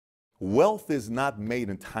wealth is not made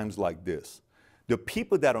in times like this. The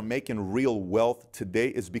people that are making real wealth today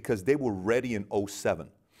is because they were ready in '07.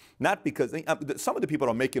 Not because, some of the people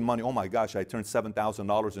are making money, oh my gosh, I turned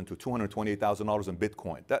 $7,000 into $228,000 in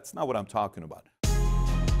Bitcoin. That's not what I'm talking about.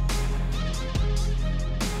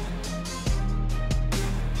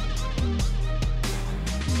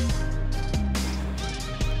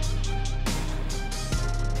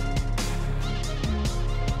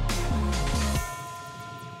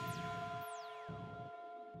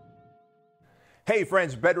 Hey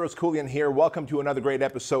friends, Bedros Keuilian here. Welcome to another great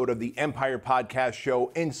episode of the Empire Podcast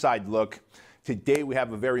Show, Inside Look. Today we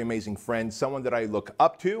have a very amazing friend, someone that I look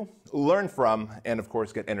up to, learn from, and of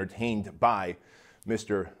course get entertained by,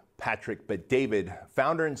 Mr. Patrick Bet-David,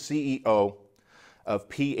 founder and CEO of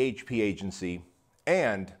PHP Agency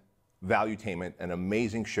and Valuetainment, an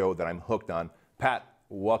amazing show that I'm hooked on. Pat,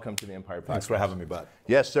 welcome to the Empire Podcast. Thanks for having me, bud.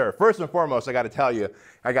 Yes, sir. First and foremost, I got to tell you,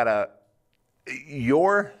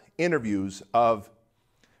 your interviews of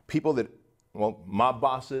people that, well, mob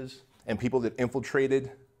bosses and people that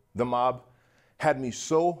infiltrated the mob had me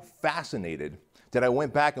so fascinated that I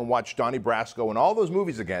went back and watched Donnie Brasco and all those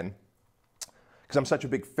movies again because I'm such a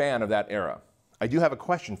big fan of that era. I do have a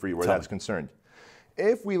question for you where that's concerned.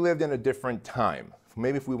 If we lived in a different time,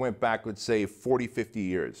 maybe if we went back, let's say 40, 50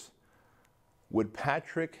 years, would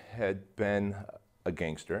Patrick had been a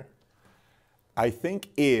gangster? I think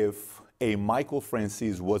if a Michael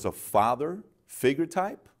Francis was a father figure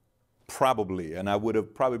type, probably, and I would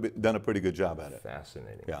have probably done a pretty good job at it.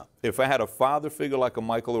 Fascinating. Yeah. If I had a father figure like a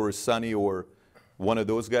Michael or a Sonny or one of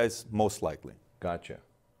those guys, most likely. Gotcha.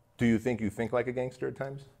 Do you think like a gangster at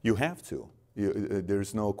times? You have to.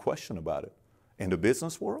 There's no question about it. In the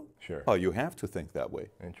business world? Sure. Oh, you have to think that way.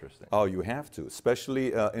 Interesting. Oh, you have to,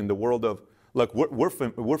 especially in the world of, look,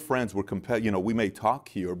 we're friends, we may talk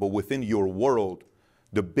here, but within your world,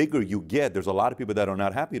 the bigger you get, there's a lot of people that are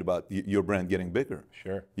not happy about your brand getting bigger.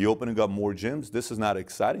 Sure. You're opening up more gyms. This is not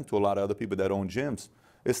exciting to a lot of other people that own gyms.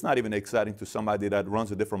 It's not even exciting to somebody that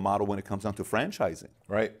runs a different model when it comes down to franchising.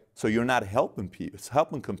 Right. So you're not helping people, it's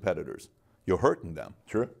helping competitors. You're hurting them.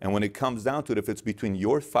 True. And when it comes down to it, if it's between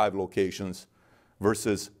your 5 locations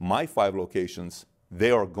versus my 5 locations,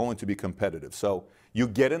 they are going to be competitive. So you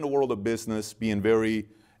get in the world of business being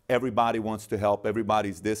everybody wants to help,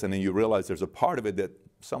 everybody's this, and then you realize there's a part of it that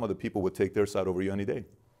some of the people would take their side over you any day.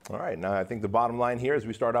 All right. Now, I think the bottom line here as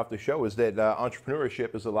we start off the show is that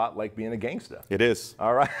entrepreneurship is a lot like being a gangster. It is.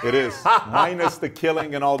 All right. It is. Minus the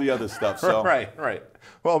killing and all the other stuff. So. Right.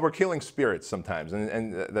 Well, we're killing spirits sometimes,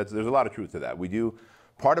 and there's a lot of truth to that. We do.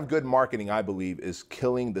 Part of good marketing, I believe, is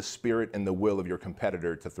killing the spirit and the will of your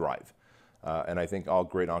competitor to thrive. And I think all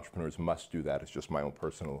great entrepreneurs must do that. It's just my own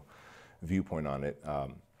personal viewpoint on it.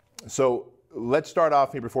 So let's start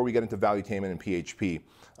off here before we get into Valuetainment and PHP.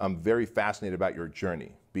 I'm very fascinated about your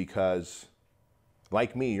journey because,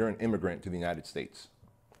 like me, you're an immigrant to the United States.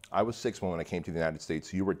 I was 6 when I came to the United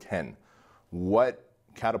States. You were 10. What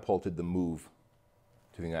catapulted the move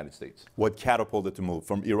to the United States? What catapulted the move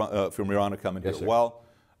from Iran to coming here? Yes, sir. Well,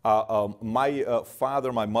 my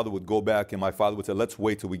father, my mother would go back, and my father would say, let's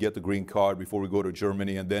wait till we get the green card before we go to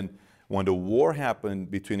Germany. And then when the war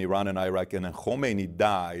happened between Iran and Iraq, and then Khomeini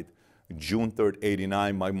died, June 3rd,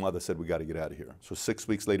 '89, my mother said, we got to get out of here. So 6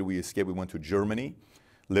 weeks later, we escaped. We went to Germany,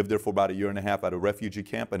 lived there for about 1.5 years at a refugee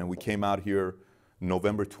camp, and then we came out here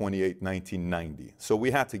November 28, 1990. So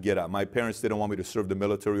we had to get out. My parents didn't want me to serve the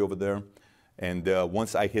military over there. And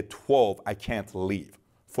once I hit 12, I can't leave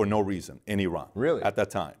for no reason in Iran. Really? At that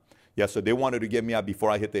time. Yeah, so they wanted to get me out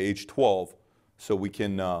before I hit the age 12 so we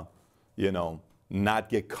can, not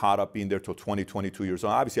get caught up being there till 20, 22 years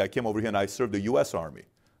old. Obviously, I came over here and I served the U.S. Army,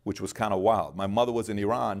 which was kind of wild. My mother was in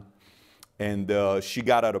Iran, and she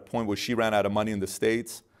got at a point where she ran out of money in the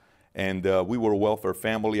States, and we were a welfare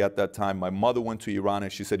family at that time. My mother went to Iran,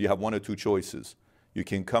 and she said, you have 1 or 2 choices. You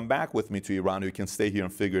can come back with me to Iran, or you can stay here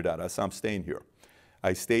and figure it out. I said, I'm staying here.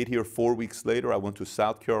 I stayed here 4 weeks later. I went to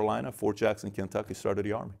South Carolina, Fort Jackson, Kentucky, started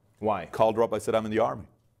the Army. Why? Called her up. I said, I'm in the Army.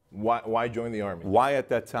 Why join the Army? Why at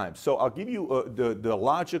that time? So I'll give you the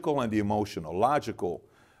logical and the emotional. Logical,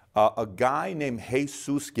 a guy named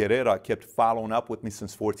Jesus Guerrera kept following up with me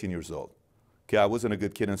since 14 years old. Okay, I wasn't a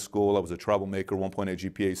good kid in school. I was a troublemaker,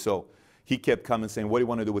 1.8 GPA. So he kept coming saying, what do you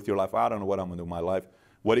want to do with your life? I don't know what I'm going to do with my life.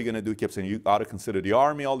 What are you going to do? He kept saying, you ought to consider the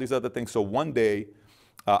Army, all these other things. So one day,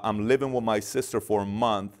 I'm living with my sister for a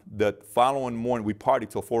month. The following morning, we partied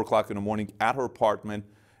till 4 o'clock in the morning at her apartment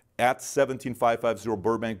at 17550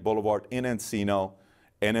 Burbank Boulevard in Encino.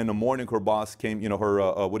 And in the morning, her boss came, her,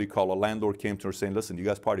 a landlord came to her saying, listen, you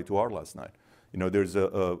guys partied too hard last night. There's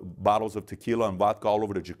bottles of tequila and vodka all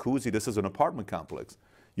over the jacuzzi. This is an apartment complex.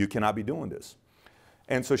 You cannot be doing this.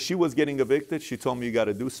 And so she was getting evicted. She told me, you got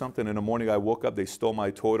to do something. In the morning, I woke up. They stole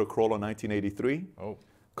my Toyota Corolla 1983. Oh.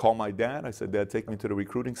 Called my dad. I said, Dad, take me to the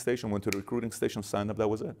recruiting station. Went to the recruiting station, signed up. That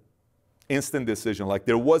was it. Instant decision. Like,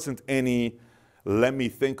 there wasn't any, let me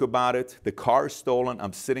think about it. The car is stolen.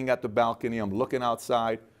 I'm sitting at the balcony. I'm looking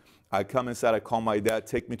outside. I come inside. I call my dad.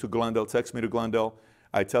 Take me to Glendale. Text me to Glendale.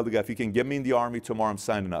 I tell the guy, if you can get me in the Army tomorrow, I'm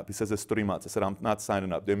signing up. He says, it's 3 months. I said, I'm not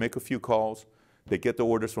signing up. They make a few calls. They get the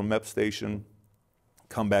orders from MEP station.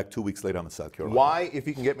 Come back 2 weeks later, I'm in South Carolina. Why, if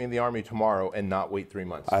you can get me in the Army tomorrow and not wait 3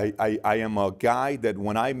 months? I am a guy that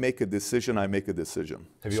when I make a decision, I make a decision.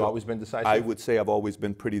 Have you always been decisive? I would say I've always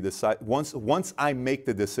been pretty decisive. Once I make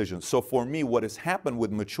the decision. So for me, what has happened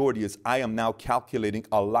with maturity is I am now calculating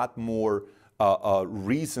a lot more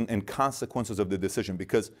reason and consequences of the decision,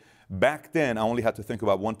 because back then I only had to think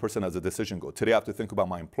about one person as a decision goal. Today I have to think about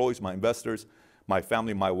my employees, my investors, my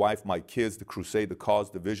family, my wife, my kids, the crusade, the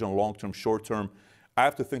cause, the vision, long-term, short-term. I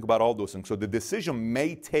have to think about all those things. So the decision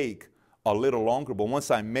may take a little longer, but once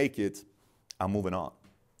I make it, I'm moving on.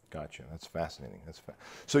 Gotcha. That's fascinating.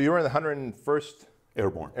 So you were in the 101st?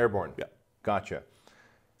 Airborne. Airborne. Yeah. Gotcha.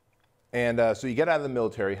 And so you get out of the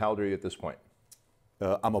military. How old are you at this point?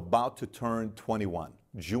 I'm about to turn 21,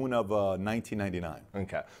 June of 1999.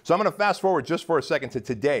 Okay. So I'm going to fast forward just for a second to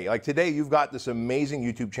today. Like today, you've got this amazing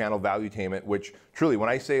YouTube channel, Valuetainment, which truly, when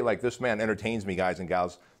I say like this man entertains me, guys and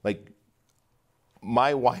gals, like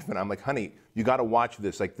my wife and I'm like, honey, you got to watch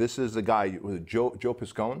this. Like this is the guy, Joe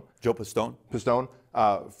Piscone? Joe Pistone. Pistone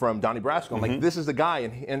from Donnie Brasco. Like this is the guy,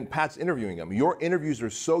 and Pat's interviewing him. Your interviews are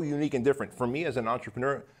so unique and different. For me as an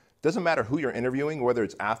entrepreneur, doesn't matter who you're interviewing, whether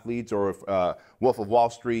it's athletes or Wolf of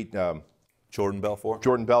Wall Street, Jordan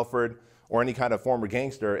Belford, or any kind of former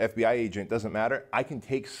gangster, FBI agent, doesn't matter. I can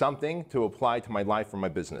take something to apply to my life or my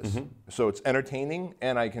business. So it's entertaining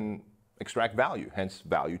and I can extract value, hence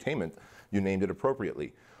Valuetainment. You named it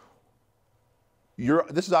appropriately.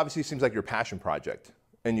 This is obviously seems like your passion project,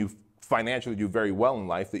 and you financially do very well in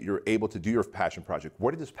life that you're able to do your passion project.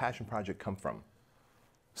 Where did this passion project come from?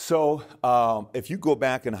 So if you go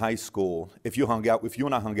back in high school, if you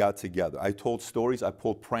and I hung out together, I told stories, I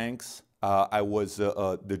pulled pranks. I was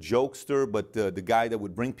the jokester, but the guy that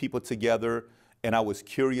would bring people together. And I was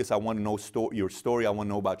curious. I want to know your story. I want to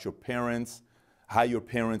know about your parents, how your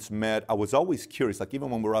parents met. I was always curious. Like even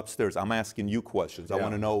when we're upstairs, I'm asking you questions. I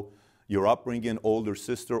want to know your upbringing, older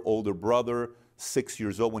sister, older brother, 6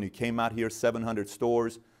 years old when you came out here, 700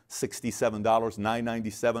 stores. $67,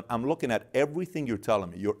 $9.97. I'm looking at everything you're telling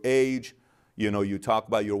me. Your age, you talk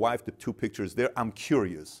about your wife, the 2 pictures there. I'm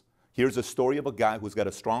curious. Here's a story of a guy who's got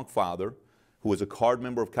a strong father, who was a card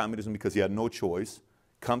member of communism because he had no choice,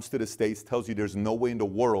 comes to the States, tells you there's no way in the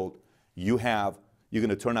world you're going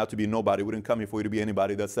to turn out to be nobody. We didn't come here for you to be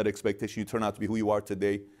anybody. That's that expectation. You turn out to be who you are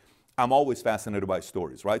today. I'm always fascinated by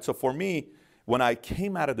stories, right? So for me, when I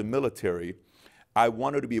came out of the military, I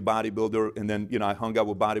wanted to be a bodybuilder, and then I hung out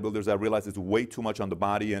with bodybuilders. I realized it's way too much on the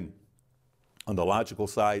body and on the logical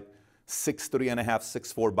side. 6'3.5",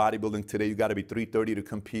 6'4" bodybuilding today, you got to be 330 to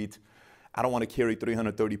compete. I don't want to carry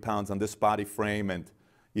 330 pounds on this body frame and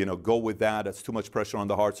go with that. That's too much pressure on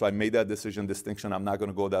the heart. So I made that distinction. I'm not going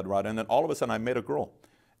to go that route. And then all of a sudden I met a girl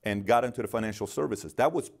and got into the financial services.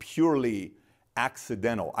 That was purely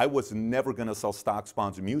accidental. I was never going to sell stocks,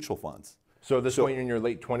 bonds, or mutual funds. So this point you're in your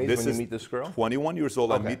late 20s when you meet this girl? 21 years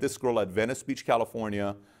old. Okay. I meet this girl at Venice Beach,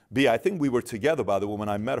 California. I think we were together, by the way, when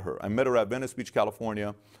I met her. I met her at Venice Beach,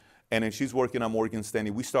 California, and then she's working at Morgan Stanley.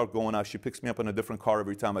 We start going out. She picks me up in a different car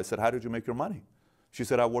every time. I said, how did you make your money? She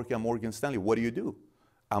said, I work at Morgan Stanley. What do you do?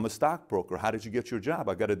 I'm a stockbroker. How did you get your job?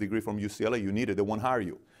 I got a degree from UCLA. You need it. They won't hire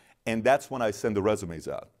you. And that's when I send the resumes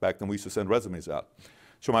out. Back then, we used to send resumes out.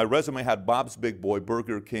 So my resume had Bob's Big Boy,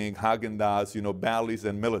 Burger King, Haagen-Dazs, Bally's,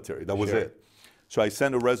 and military. That was it. So I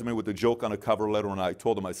sent a resume with a joke on a cover letter, and I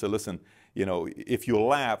told them, I said, listen, if you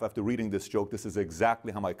laugh after reading this joke, this is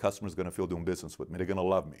exactly how my customer's going to feel doing business with me. They're going to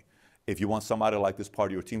love me. If you want somebody like this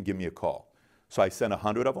part of your team, give me a call. So I sent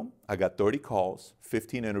 100 of them. I got 30 calls,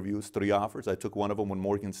 15 interviews, 3 offers. I took one of them with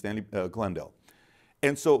Morgan Stanley, Glendale.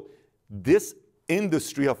 And so this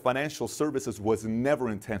industry of financial services was never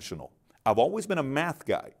intentional. I've always been a math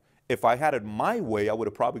guy. If I had it my way, I would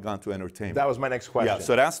have probably gone to entertainment. That was my next question. Yeah,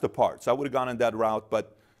 so that's the part. So I would have gone in that route,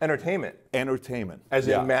 but... Entertainment? Entertainment. As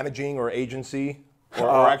in managing or agency?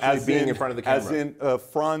 Or actually being in front of the camera? As in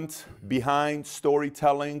front, behind,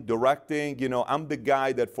 storytelling, directing. I'm the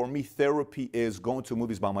guy that, for me, therapy is going to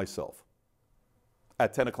movies by myself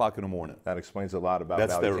at 10 o'clock in the morning. That explains a lot about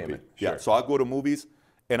That's therapy. Sure. Yeah, so I go to movies,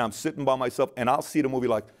 and I'm sitting by myself, and I'll see the movie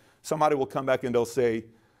like somebody will come back and they'll say,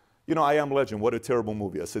 you know, I Am Legend, what a terrible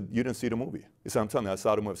movie. I said, you didn't see the movie. He said, I'm telling you, I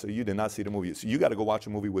saw the movie. I said, you did not see the movie. So you got to go watch a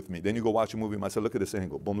movie with me. Then you go watch a movie, and I said, look at this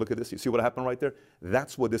angle. Boom, look at this. You see what happened right there?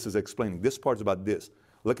 That's what this is explaining. This part's about this.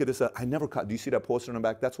 Look at this. I never caught. Do you see that poster in the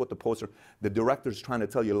back? That's what the poster, the director's trying to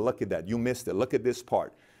tell you, look at that. You missed it. Look at this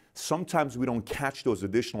part. Sometimes we don't catch those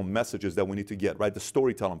additional messages that we need to get, right? The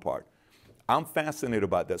storytelling part. I'm fascinated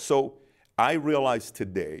about that. So I realize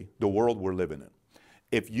today, the world we're living in,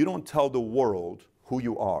 if you don't tell the world who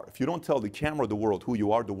you are, if you don't tell the camera, the world who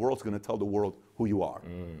you are, the world's going to tell the world who you are.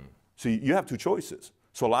 So you have two choices.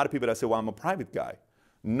 So a lot of people that say, well, I'm a private guy.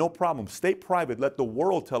 No problem. Stay private. Let the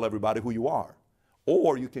world tell everybody who you are.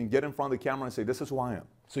 Or you can get in front of the camera and say, this is who I am.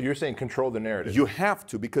 So you're saying control the narrative. You have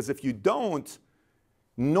to, because if you don't,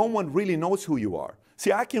 no one really knows who you are.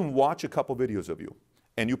 See, I can watch a couple videos of you,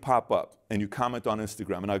 and you pop up, and you comment on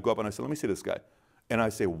Instagram, and I go up and I say, let me see this guy. And I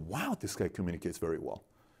say, wow, this guy communicates very well.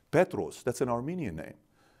 Bedros, that's an Armenian name.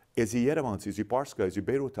 Is he Yerevanci? Is he Parska? Is he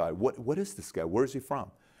Beirutai? What is this guy? Where is he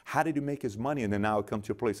from? How did he make his money? And then now I come to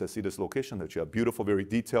your place, I see this location that you have. Beautiful, very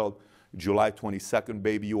detailed. July 22nd,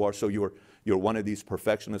 baby, you are. So you're one of these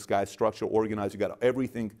perfectionist guys, structure, organized. You got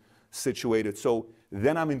everything situated. So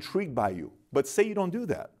then I'm intrigued by you. But say you don't do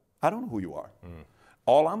that. I don't know who you are.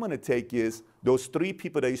 All I'm going to take is those 3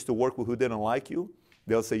 people that I used to work with who didn't like you.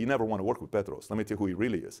 They'll say, you never want to work with Bedros. Let me tell you who he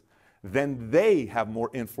really is. Then they have more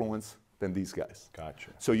influence than these guys. Gotcha.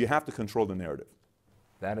 So you have to control the narrative.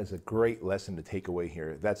 That is a great lesson to take away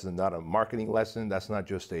here. That's not a marketing lesson. That's not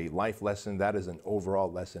just a life lesson. That is an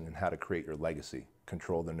overall lesson in how to create your legacy.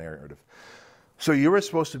 Control the narrative. So you were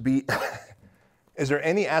supposed to be, is there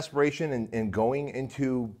any aspiration in going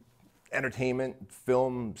into entertainment,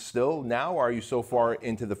 film still now, or are you so far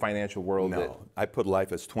into the financial world? No, I put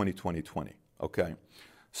life as 20-20-20, okay?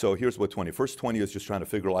 So here's what first 20 is just trying to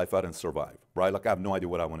figure life out and survive, right? Like I have no idea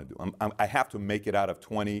what I want to do. I have to make it out of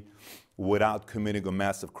 20 without committing a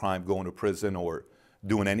massive crime, going to prison, or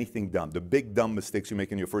doing anything dumb. The big dumb mistakes you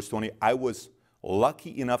make in your first 20, I was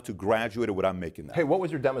lucky enough to graduate without making that. Hey, what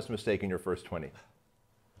was your dumbest mistake in your first 20?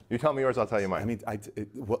 You tell me yours, I'll tell you mine. I mean,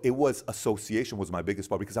 it was association was my biggest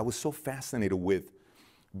part, because I was so fascinated with,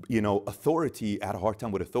 you know, authority. I had a hard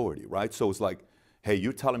time with authority, right? So it's like, hey,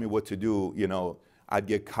 you're telling me what to do, you know, I'd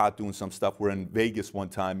get caught doing some stuff. We're in Vegas one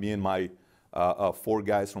time, me and my 4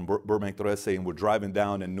 guys from Burbank, Torrese, and we're driving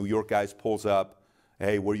down, and New York guys pulls up.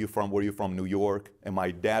 Hey, where are you from? Where are you from? New York. And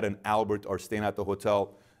my dad and Albert are staying at the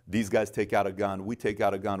hotel. These guys take out a gun. We take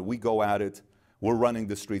out a gun. We go at it. We're running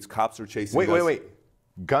the streets. Cops are chasing us. Wait.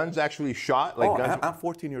 Guns actually shot? Like guns? I'm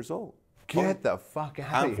 14 years old. Get the fuck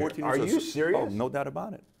out I'm of 14 here. years Are old. you serious? Oh, no doubt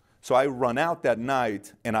about it. So I run out that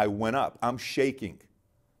night, and I went up. I'm shaking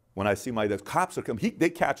when I see my dad. Cops are coming. They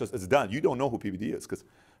catch us. It's done. You don't know who PBD is, because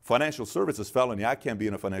financial services felony. I can't be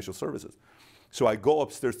in a financial services. So I go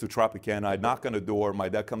upstairs to Tropicana. I knock on the door. My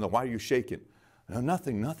dad comes in. Why are you shaking? No,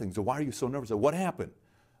 nothing. So why are you so nervous? What happened?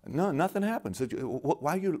 No, nothing happened. So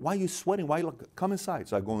why are you sweating? Why come inside?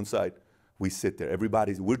 So I go inside. We sit there.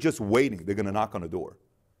 We're just waiting. They're going to knock on the door.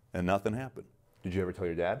 And nothing happened. Did you ever tell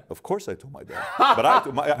your dad? Of course I told my dad.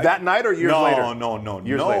 But that night or years later? No.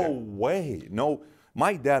 Years later. No way. No.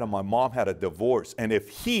 My dad and my mom had a divorce. And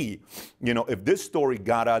if if this story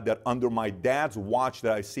got out that under my dad's watch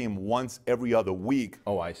that I see him once every other week,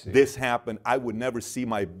 oh, I see. This happened, I would never see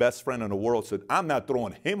my best friend in the world. So I'm not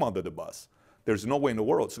throwing him under the bus. There's no way in the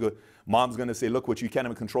world. So mom's going to say, look, you can't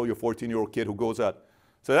even control your 14-year-old kid who goes out.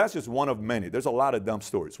 So that's just one of many. There's a lot of dumb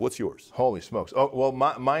stories. What's yours? Holy smokes. Oh, well,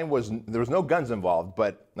 mine was, there was no guns involved,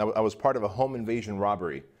 but I was part of a home invasion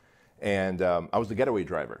robbery. And I was the getaway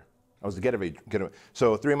driver.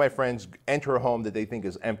 So 3 of my friends enter a home that they think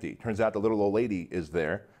is empty. Turns out the little old lady is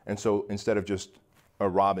there. And so instead of just a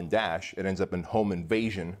rob and dash, it ends up in home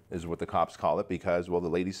invasion, is what the cops call it, because, well, the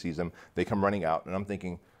lady sees them. They come running out. And I'm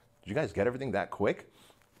thinking, did you guys get everything that quick?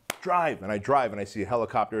 Drive. And I drive, and I see a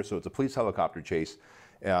helicopter. So it's a police helicopter chase.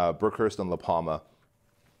 Brookhurst and La Palma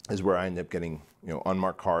is where I end up getting,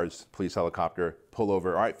 unmarked cars, police helicopter, pull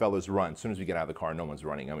over. All right, fellas, run. As soon as we get out of the car, no one's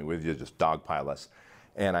running. I mean, we just dogpile us.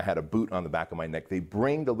 And I had a boot on the back of my neck. They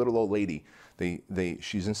bring the little old lady.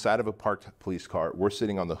 She's inside of a parked police car. We're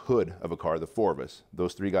sitting on the hood of a car, the 4 of us,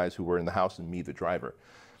 those 3 guys who were in the house and me, the driver.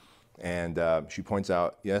 And she points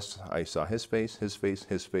out, yes, I saw his face,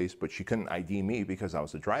 but she couldn't ID me because I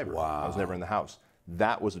was the driver. Wow. I was never in the house.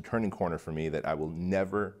 That was a turning corner for me that I will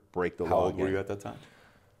never break the law again. How old were you at that time?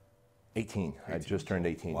 18. I just turned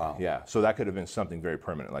 18. Wow. Yeah. So that could have been something very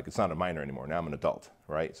permanent. Like, it's not a minor anymore. Now I'm an adult,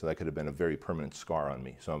 right? So that could have been a very permanent scar on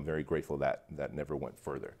me. So I'm very grateful that never went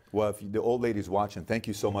further. Well, if the old lady's watching, thank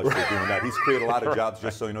you so much for doing that. He's created a lot of jobs,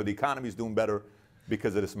 just so you know. The economy's doing better.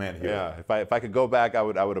 because of this man here. Yeah, if I could go back, I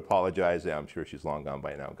would apologize. Yeah, I'm sure she's long gone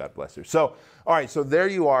by now. God bless her. So, all right, so there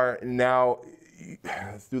you are now,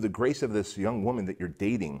 through the grace of this young woman that you're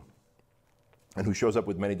dating, and who shows up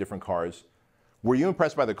with many different cars. Were you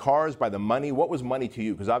impressed by the cars, by the money? What was money to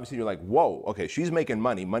you? Because obviously you're like, whoa, okay, she's making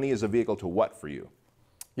money. Money is a vehicle to what for you?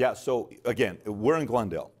 Yeah, so again, we're in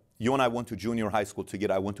Glendale. You and I went to junior high school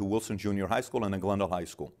together. I went to Wilson Junior High School and then Glendale High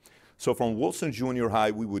School. So from Wilson Junior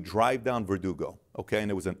High, we would drive down Verdugo, okay? And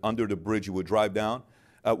it was under the bridge you would drive down.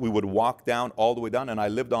 We would walk down all the way down, and I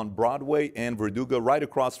lived on Broadway and Verdugo, right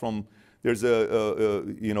across from, there's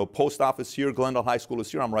a post office here, Glendale High School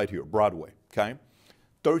is here, I'm right here, Broadway, okay?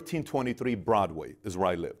 1323 Broadway is where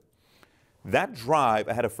I live. That drive,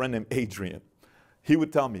 I had a friend named Adrian. He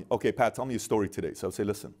would tell me, okay, Pat, tell me a story today. So I would say,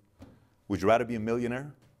 listen, would you rather be a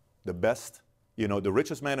millionaire, the best, the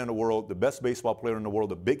richest man in the world, the best baseball player in the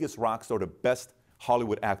world, the biggest rock star, the best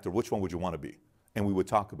Hollywood actor? Which one would you want to be? And we would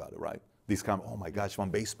talk about it, right? These kind of, oh my gosh, if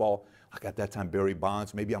I'm baseball, like at that time, Barry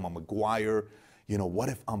Bonds, maybe I'm a McGuire. What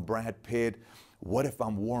if I'm Brad Pitt? What if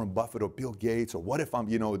I'm Warren Buffett or Bill Gates? Or what if I'm,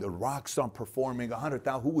 the rock star performing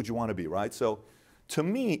 100,000? Who would you want to be, right? So to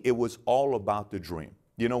me, it was all about the dream.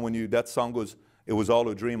 When that song goes, it was all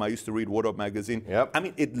a dream. I used to read Word Up magazine. Yep. I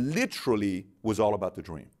mean, it literally was all about the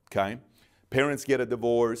dream, okay? Parents get a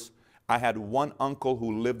divorce. I had one uncle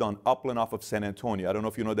who lived on Upland off of San Antonio. I don't know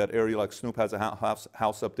if you know that area, like Snoop has a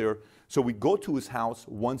house up there. So we go to his house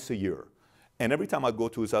once a year. And every time I'd go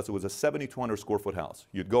to his house, it was a 7,200 square foot house.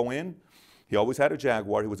 You'd go in. He always had a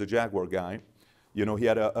Jaguar. He was a Jaguar guy. He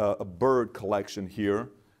had a bird collection here,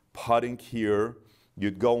 putting here.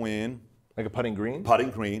 You'd go in. Like a putting green? Putting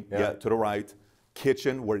green, yeah, to the right.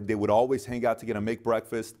 Kitchen, where they would always hang out together and make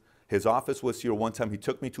breakfast. His office was here. One time he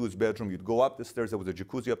took me to his bedroom. You'd go up the stairs. There was a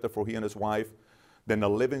jacuzzi up there for he and his wife. Then the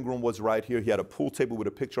living room was right here. He had a pool table with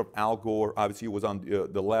a picture of Al Gore. Obviously, he was on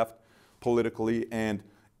the left politically. And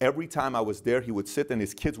every time I was there, he would sit and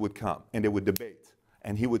his kids would come and they would debate.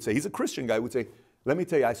 And he would say, he's a Christian guy, he would say, let me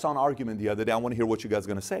tell you, I saw an argument the other day. I want to hear what you guys are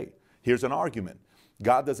going to say. Here's an argument.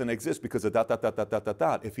 God doesn't exist because of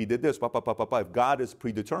that. If he did this, if God is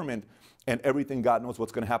predetermined and everything God knows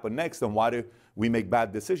what's going to happen next, then why do we make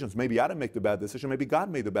bad decisions? Maybe I didn't make the bad decision. Maybe God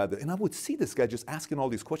made the bad decision. And I would see this guy just asking all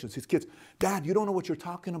these questions. His kids, Dad, you don't know what you're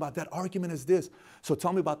talking about. That argument is this. So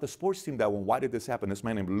tell me about the sports team that won. Why did this happen? This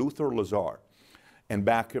man named Luther Lazar. And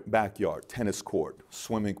backyard, tennis court,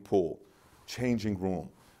 swimming pool, changing room,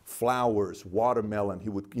 flowers, watermelon. He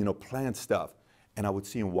would, plant stuff. And I would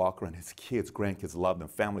see him walk around. His kids, grandkids loved him.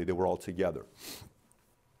 Family, they were all together.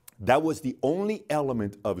 That was the only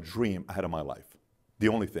element of dream I had in my life. The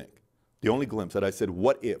only thing. The only glimpse that I said,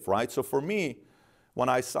 what if, right? So for me, when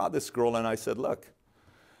I saw this girl and I said, look,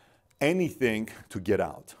 anything to get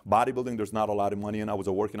out. Bodybuilding, there's not a lot of money in. I was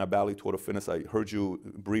working at Bally Total Fitness. I heard you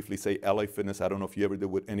briefly say LA Fitness. I don't know if you ever did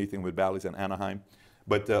anything with Bally's in Anaheim.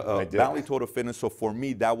 But Bally Total Fitness, so for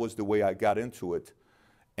me, that was the way I got into it.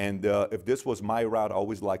 And if this was my route, I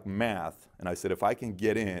always liked math. And I said, if I can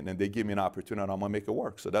get in and they give me an opportunity, I'm going to make it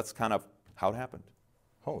work. So that's kind of how it happened.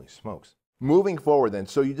 Holy smokes. Moving forward then,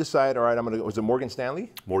 so you decide, all right, I'm going to, was it Morgan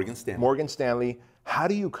Stanley? Morgan Stanley. Morgan Stanley. How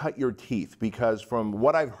do you cut your teeth? Because from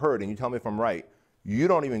what I've heard, and you tell me if I'm right, you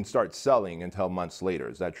don't even start selling until months later.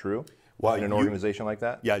 Is that true? Well, in an organization like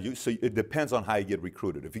that? Yeah, so it depends on how you get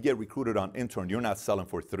recruited. If you get recruited on intern, you're not selling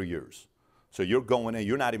for 3 years. So you're going in,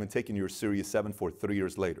 you're not even taking your Series 7 for 3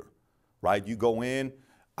 years later, right? You go in,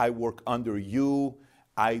 I work under you,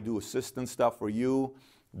 I do assistant stuff for you,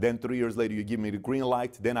 then 3 years later you give me the green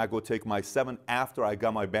light, then I go take my 7 after I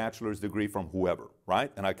got my bachelor's degree from whoever,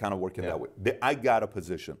 right? And I kind of work in that way. I got a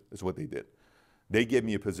position, is what they did. They gave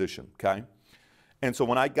me a position, okay? And so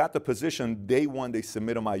when I got the position, day one, they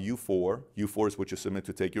submitted my U4. U4 is what you submit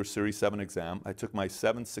to take your Series 7 exam. I took my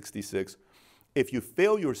 766. If you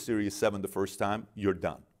fail your Series 7 the first time, you're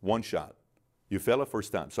done. One shot. You fail it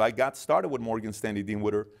first time. So I got started with Morgan Stanley Dean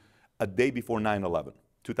Witter a day before 9/11,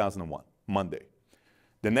 2001, Monday.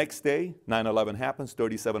 The next day, 9/11 happens,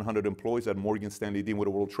 3,700 employees at Morgan Stanley Dean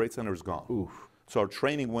Witter World Trade Center is gone. Oof. So our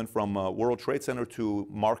training went from World Trade Center to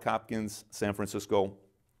Mark Hopkins, San Francisco,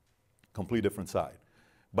 complete different side.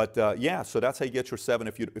 But yeah, so that's how you get your 7.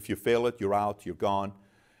 If you fail it, you're out, you're gone.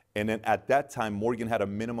 And then at that time, Morgan had a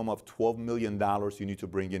minimum of $12 million you need to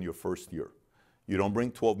bring in your first year. You don't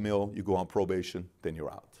bring 12 mil, you go on probation, then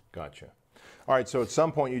you're out. Gotcha. All right, so at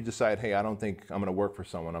some point you decide, hey, I don't think I'm going to work for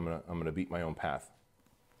someone. I'm going to beat my own path.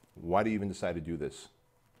 Why do you even decide to do this?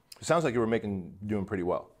 It sounds like you were doing pretty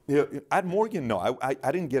well. Yeah, at Morgan, no. I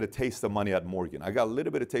didn't get a taste of money at Morgan. I got a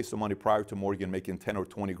little bit of taste of money prior to Morgan, making 10 or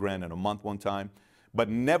 20 grand in a month one time, but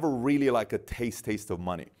never really like a taste of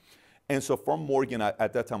money. And so from Morgan,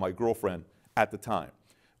 at that time, my girlfriend at the time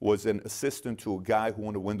was an assistant to a guy who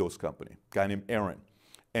owned a windows company, a guy named Aaron.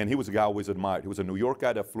 And he was a guy I always admired. He was a New York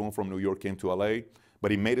guy that flew in from New York, came to LA,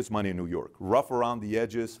 but he made his money in New York. Rough around the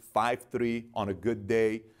edges, 5'3", on a good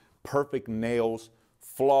day, perfect nails,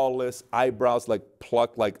 flawless, eyebrows like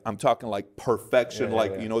plucked, like I'm talking like perfection,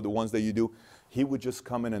 you know, the ones that you do. He would just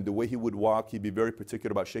come in, and the way he would walk, he'd be very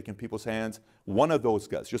particular about shaking people's hands. One of those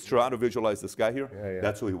guys, just try to visualize this guy here,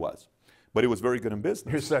 that's who he was. But he was very good in business.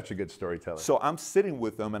 You're such a good storyteller. So I'm sitting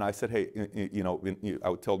with him, and I said, hey, you know, I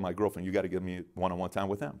would tell my girlfriend, you got to give me one-on-one time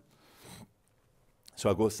with him. So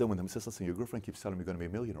I go sit with him. He says, listen, your girlfriend keeps telling me you're going to be a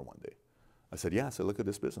millionaire one day. I said, yeah. I said, look at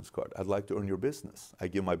this business card. I'd like to earn your business. I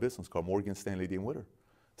give my business card, Morgan Stanley Dean Witter.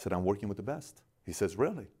 I said, I'm working with the best. He says,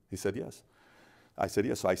 really? He said, yes. I said,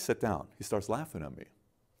 yes. So I sit down. He starts laughing at me.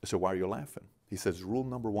 I said, why are you laughing? He says, rule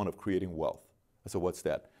number one of creating wealth. I said, what's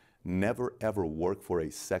that? Never, ever work for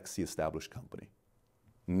a sexy established company.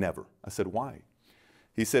 Never. I said, why?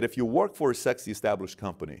 He said, if you work for a sexy established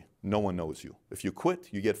company, no one knows you. If you quit,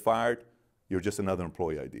 you get fired, you're just another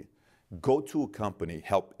employee ID. Go to a company,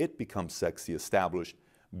 help it become sexy, established,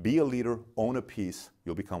 be a leader, own a piece,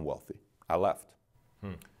 you'll become wealthy. I left.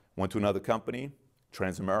 Went to another company,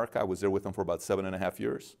 Transamerica. I was there with them for about 7.5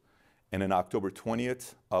 years. And in October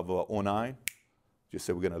 20th of 09, just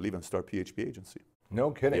said, we're going to leave and start PHP agency. No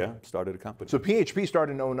kidding. Yeah, started a company. So PHP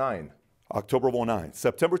started in 09. October of 09.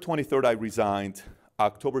 September 23rd, I resigned.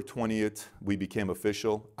 October 20th, we became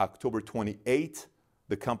official. October 28th,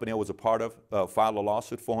 the company I was a part of filed a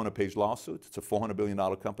lawsuit, 400-page lawsuit. It's a $400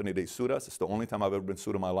 billion company. They sued us. It's the only time I've ever been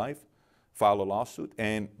sued in my life. Filed a lawsuit.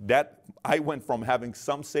 And that, I went from having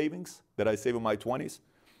some savings that I saved in my 20s,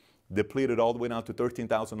 depleted all the way down to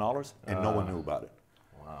 $13,000, and no one knew about it.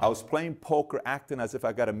 Wow. I was playing poker, acting as if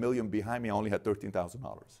I got $1 million behind me. I only had $13,000.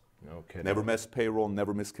 No kidding. Never missed payroll,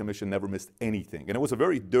 never missed commission, never missed anything. And it was a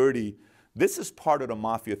very dirty, this is part of the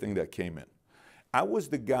mafia thing that came in. I was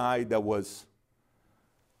the guy that was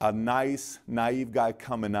a nice, naive guy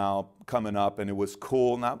coming up, and it was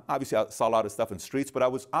cool. Now, obviously, I saw a lot of stuff in the streets, but I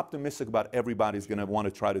was optimistic about everybody's going to want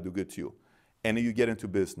to try to do good to you. And then you get into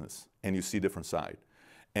business, and you see a different side.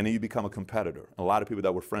 And then you become a competitor. A lot of people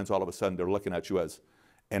that were friends, all of a sudden, they're looking at you as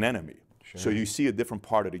an enemy. Sure. So you see a different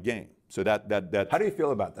part of the game. So that. How do you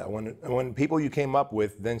feel about that when people you came up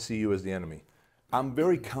with then see you as the enemy? I'm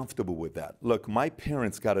very comfortable with that. Look, my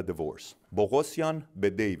parents got a divorce. Bogosian,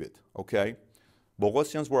 Bedavid, okay?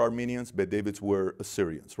 Bogosians were Armenians, Bedavids were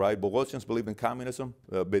Assyrians, right? Bogosians believed in communism,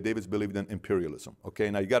 Bedavids believed in imperialism,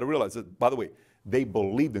 okay? Now you got to realize that, by the way, they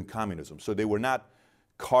believed in communism. So they were not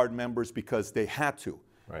card members because they had to.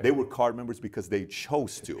 Right. They were card members because they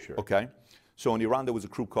chose to, sure. Okay? So in Iran, there was a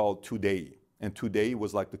group called Tudei, and Tudei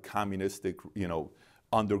was like the communistic, you know,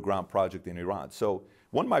 underground project in Iran. So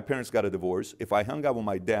when my parents got a divorce, if I hung out with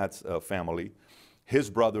my dad's family,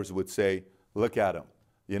 his brothers would say, look at him.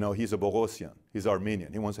 You know, he's a Bogosian, he's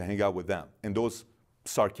Armenian, he wants to hang out with them. And those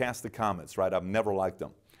sarcastic comments, right, I've never liked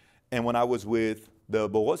them. And when I was with the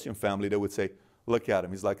Bogosian family, they would say, look at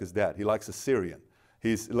him, he's like his dad, he likes Assyrian.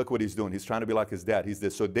 Look what he's doing, he's trying to be like his dad, he's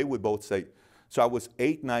this. So they would both say, so I was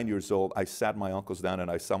 8, 9 years old, I sat my uncles down and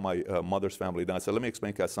I sat my mother's family down. I said, let me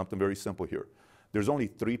explain guys something very simple here. There's only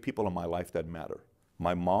 3 people in my life that matter.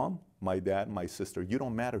 My mom, my dad, my sister. You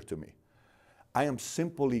don't matter to me. I am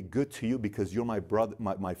simply good to you because you're my brother,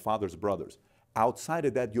 my father's brothers. Outside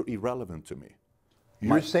of that, you're irrelevant to me.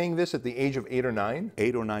 You're saying this at the age of 8 or 9?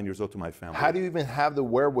 8 or 9 years old to my family. How do you even have the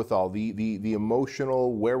wherewithal, the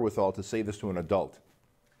emotional wherewithal to say this to an adult?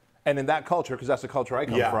 And in that culture, because that's the culture I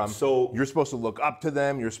come from, so you're supposed to look up to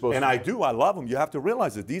them, you're supposed to... And I do, I love them. You have to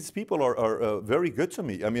realize that these people are very good to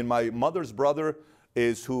me. I mean, my mother's brother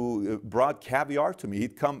is who brought caviar to me.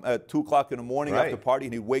 He'd come at 2 o'clock in the morning after party,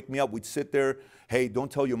 and he'd wake me up. We'd sit there, hey, don't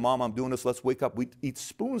tell your mom I'm doing this, let's wake up. We'd eat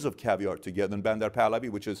spoons of caviar together in Bandar Pahlavi,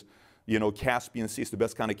 which is, you know, Caspian Sea, it's the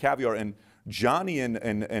best kind of caviar. And Johnny and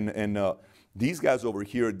these guys over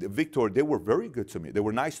here, Victor, they were very good to me. They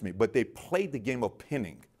were nice to me, but they played the game of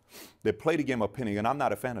pinning. They played a game of pinning, and I'm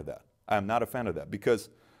not a fan of that. I am not a fan of that because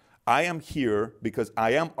I am here because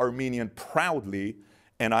I am Armenian proudly,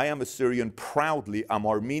 and I am Assyrian proudly. I'm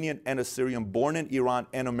Armenian and Assyrian, born in Iran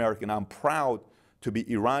and American. I'm proud to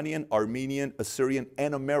be Iranian, Armenian, Assyrian,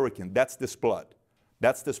 and American. That's this blood.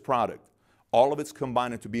 That's this product. All of it's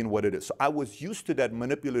combined into being what it is. So I was used to that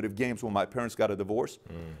manipulative games when my parents got a divorce.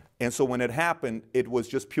 And so when it happened, it was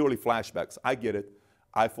just purely flashbacks. I get it.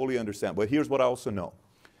 I fully understand. But here's what I also know.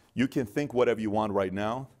 You can think whatever you want right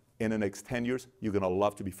now. In the next 10 years, you're going to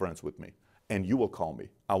love to be friends with me. And you will call me.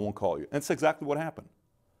 I won't call you. And that's exactly what happened.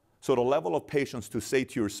 So the level of patience to say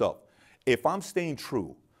to yourself, if I'm staying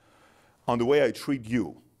true, on the way I treat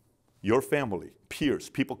you, your family, peers,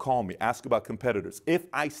 people call me, ask about competitors. If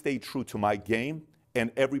I stay true to my game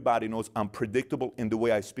and everybody knows I'm predictable in the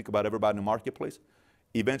way I speak about everybody in the marketplace,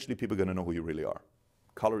 eventually people are going to know who you really are.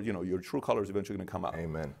 Color, you know, your true color is eventually going to come out.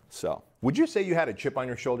 Amen. So, would you say you had a chip on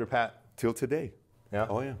your shoulder, Pat? till today. Yeah.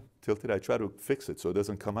 Oh yeah. Till today. I try to fix it so it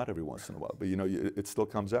doesn't come out every once in a while. But you know, it still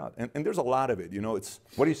comes out. And there's a lot of it. You know, it's.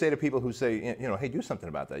 What do you say to people who say, you know, hey, do something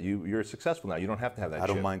about that? You're successful now. You don't have to have that I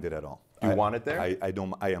chip. don't mind it at all. Do you want it there? I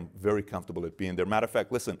don't. I am very comfortable at being there. Matter of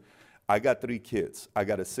fact, listen, I got 3 kids. I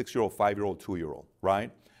got a 6-year-old, 5-year-old, 2-year-old,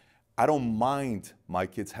 right? I don't mind my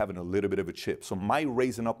kids having a little bit of a chip. So my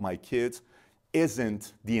raising up my kids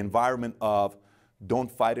isn't the environment of don't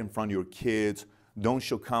fight in front of your kids, don't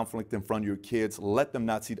show conflict in front of your kids, let them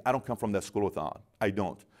not see. I don't come from that school of thought. I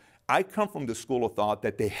don't. I come from the school of thought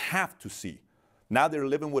that they have to see. Now they're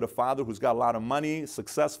living with a father who's got a lot of money,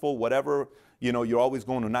 successful, whatever. You know, you're always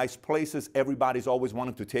going to nice places. Everybody's always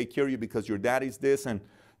wanting to take care of you because your daddy's this. And,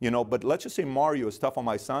 you know, but let's just say Mario is tough on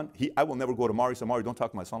my son. I will never go to Mario and say, Mario, don't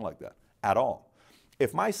talk to my son like that at all.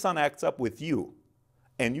 If my son acts up with you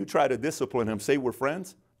and you try to discipline him, say we're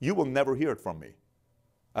friends, you will never hear it from me.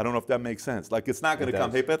 I don't know if that makes sense. Like, it's not going to come,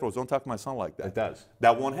 hey, Bedros, don't talk to my son like that. It does.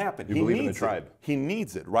 That won't happen. You believe in the tribe. He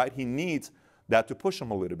needs it, right? He needs that to push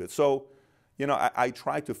him a little bit. So, you know, I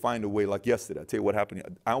try to find a way, like yesterday. I'll tell you what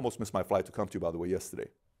happened. I almost missed my flight to come to you, by the way, yesterday.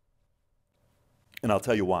 And I'll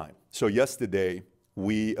tell you why. So yesterday,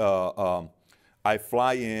 I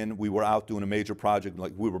fly in. We were out doing a major project.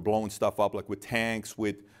 Like, we were blowing stuff up, like with tanks,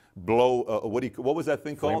 with what was that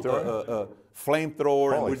thing called?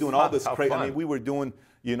 Flamethrower. And we're doing all this crazy. I mean, we were doing,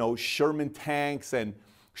 you know, Sherman tanks and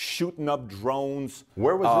shooting up drones.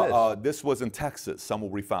 Where was this? This was in Texas,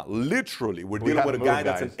 somewhere we found. Literally, we're dealing with a guy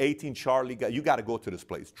that's an 18 Charlie guy. You got to go to this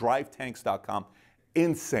place, drivetanks.com.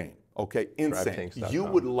 Insane, okay? Insane. You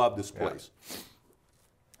would love this place. Yeah.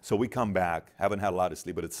 So we come back, haven't had a lot of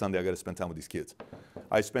sleep, but it's Sunday, I got to spend time with these kids.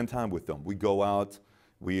 I spend time with them. We go out,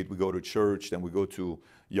 we go to church, then we go to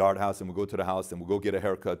Yard House, and we go to the house, then we go get a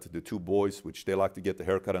haircut to the 2 boys, which they like to get the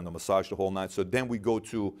haircut and the massage the whole night. So then we go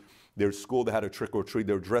to their school. They had a trick or treat.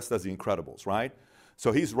 They're dressed as the Incredibles, right?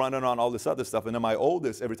 So he's running on all this other stuff. And then my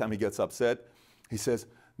oldest, every time he gets upset, he says,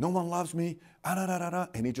 no one loves me,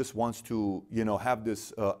 and he just wants to, you know, have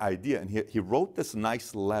this idea. And he wrote this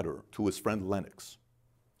nice letter to his friend Lennox,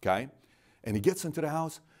 okay? And he gets into the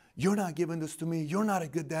house, you're not giving this to me, you're not a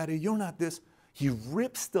good daddy, you're not this. He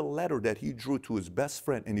rips the letter that he drew to his best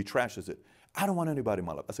friend and he trashes it. I don't want anybody in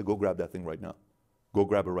my life. I said, go grab that thing right now. Go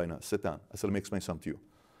grab it right now. Sit down. I said, let me explain something to you.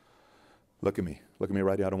 Look at me. Look at me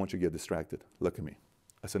right here. I don't want you to get distracted. Look at me.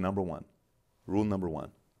 I said, number 1, rule number 1.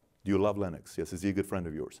 Do you love Lennox? Yes. Is he a good friend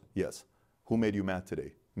of yours? Yes. Who made you mad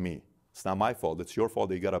today? Me. It's not my fault. It's your fault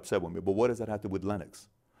that you got upset with me. But what does that have to do with Lennox?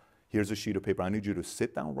 Here's a sheet of paper. I need you to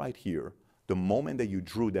sit down right here. The moment that you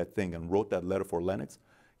drew that thing and wrote that letter for Lennox,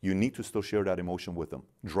 you need to still share that emotion with him.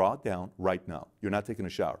 Draw it down right now. You're not taking a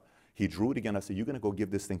shower. He drew it again. I said, you're going to go give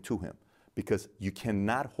this thing to him because you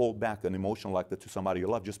cannot hold back an emotion like that to somebody you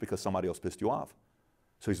love just because somebody else pissed you off.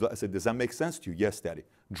 So I said, does that make sense to you? Yes, Daddy.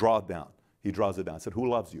 Draw it down. He draws it down. I said, who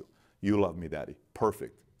loves you? You love me, Daddy.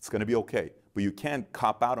 Perfect. It's going to be okay. But you can't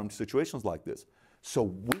cop out on situations like this. So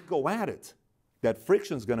we go at it. That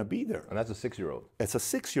friction's going to be there. And that's a 6-year-old. It's a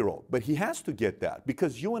 6-year-old. But he has to get that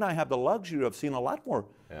because you and I have the luxury of seeing a lot more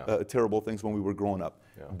terrible things when we were growing up.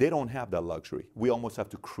 Yeah. They don't have that luxury. We almost have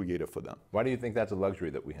to create it for them. Why do you think that's a luxury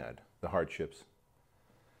that we had, the hardships?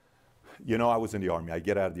 You know, I was in the Army. I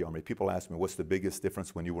get out of the Army. People ask me, what's the biggest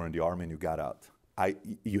difference when you were in the Army and you got out?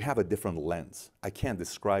 You have a different lens. I can't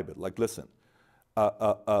describe it. Like, listen,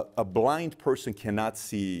 a blind person cannot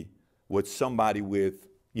see what somebody with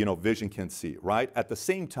vision can see, right? At the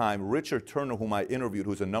same time, Richard Turner, whom I interviewed,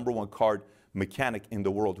 who's a #1 card mechanic in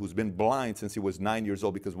the world, who's been blind since he was 9 years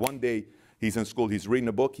old, because one day he's in school, he's reading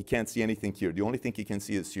a book, he can't see anything here. The only thing he can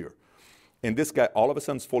see is here. And this guy, all of a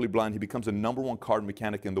sudden, is fully blind. He becomes a #1 card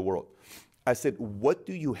mechanic in the world. I said, what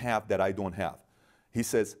do you have that I don't have? He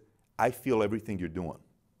says, I feel everything you're doing.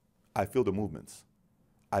 I feel the movements.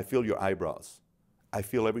 I feel your eyebrows. I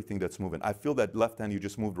feel everything that's moving. I feel that left hand you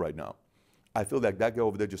just moved right now. I feel that guy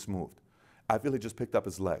over there just moved. I feel he just picked up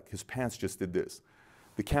his leg. His pants just did this.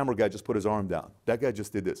 The camera guy just put his arm down. That guy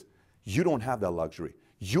just did this. You don't have that luxury.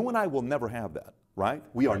 You and I will never have that, right?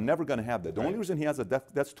 We are never going to have that. The only reason he has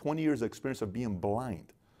that's 20 years of experience of being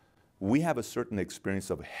blind. We have a certain experience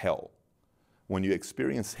of hell. When you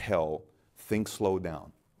experience hell, things slow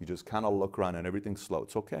down. You just kind of look around and everything's slow.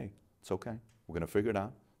 It's okay. It's okay. We're going to figure it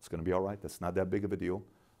out. It's going to be all right. That's not that big of a deal.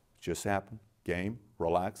 It just happened. Game,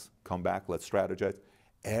 relax, come back, let's strategize.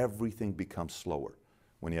 Everything becomes slower.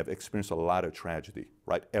 when you have experienced a lot of tragedy,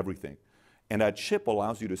 right? Everything. And that chip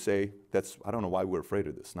allows you to say, I don't know why we're afraid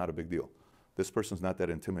of this, not a big deal. This person's not that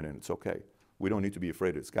intimidating, it's okay. We don't need to be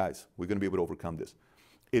afraid of this. Guys, we're gonna be able to overcome this.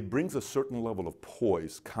 It brings a certain level of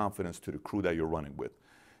poise, confidence to the crew that you're running with.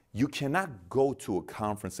 You cannot go to a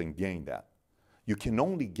conference and gain that. You can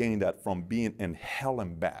only gain that from being in hell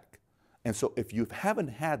and back. And so if you haven't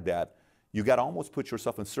had that, you got to almost put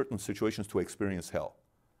yourself in certain situations to experience hell.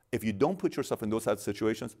 If you don't put yourself in those types of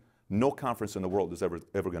situations, no conference in the world is ever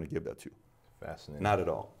going to give that to you. Fascinating. Not at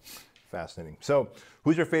all. Fascinating. So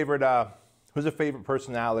who's your favorite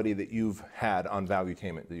personality that you've had on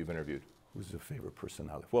Valuetainment that you've interviewed? Who's your favorite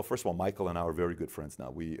personality? Well, first of all, Michael and I are very good friends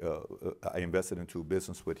now. I invested into a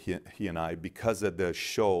business with he and I. Because of the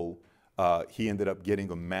show, he ended up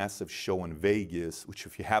getting a massive show in Vegas, which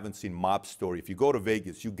if you haven't seen Mob Story, if you go to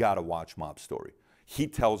Vegas, you got to watch Mob Story. He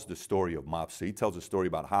tells the story of Mob Story. He tells the story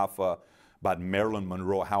about Hoffa, about Marilyn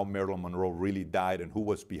Monroe, how Marilyn Monroe really died and who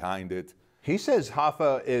was behind it. He says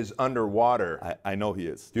Hoffa is underwater. I know he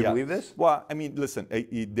is. Do you believe this? Well, I mean, listen,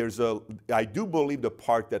 I do believe the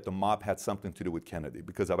part that the mob had something to do with Kennedy,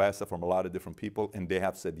 because I've asked that from a lot of different people, and they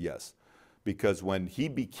have said yes. Because when he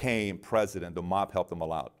became president, the mob helped him a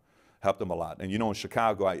lot. And you know, in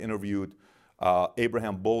Chicago, I interviewed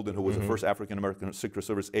Abraham Bolden, who was the first African-American Secret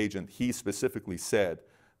Service agent. He specifically said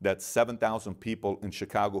that 7,000 people in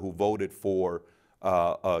Chicago who voted for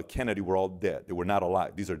Kennedy were all dead. They were not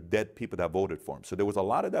alive. These are dead people that voted for him. So there was a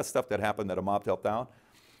lot of that stuff that happened that a mob helped out.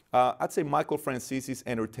 I'd say Michael Francisi's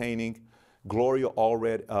entertaining. Gloria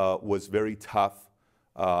Allred was very tough.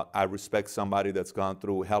 I respect somebody that's gone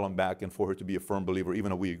through hell and back, and for her to be a firm believer, even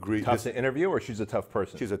though we agree. Tough to interview, or she's a tough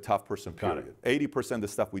person? She's a tough person, period. 80% of the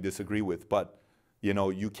stuff we disagree with, but you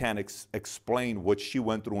know, you can't explain what she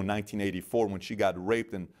went through in 1984 when she got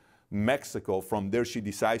raped in Mexico. From there, she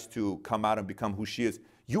decides to come out and become who she is.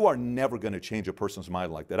 You are never going to change a person's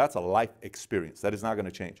mind like that. That's a life experience. That is not going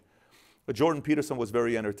to change. But Jordan Peterson was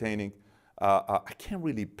very entertaining. I can't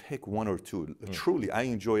really pick one or two. Truly, I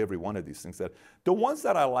enjoy every one of these things. The ones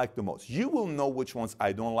that I like the most, you will know which ones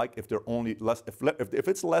I don't like if they're only less. If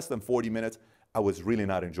it's less than 40 minutes, I was really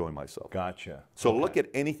not enjoying myself. Gotcha. So look at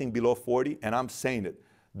anything below 40, and I'm saying it.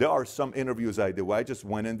 There are some interviews I did where I just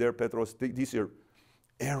went in there, Bedros. These are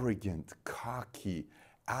arrogant, cocky,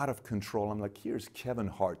 out of control. I'm like, here's Kevin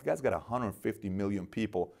Hart. The guy's got 150 million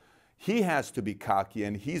people. He has to be cocky,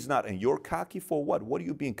 and he's not. And you're cocky for what? What are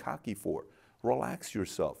you being cocky for? Relax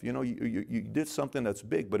yourself. You know, you did something that's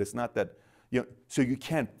big, but it's not that, you know, so you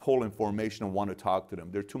can't pull information and want to talk to them.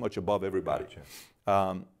 They're too much above everybody.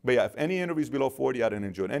 Gotcha. But yeah, if any interview's below 40, I didn't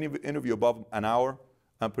enjoy it. Any interview above an hour,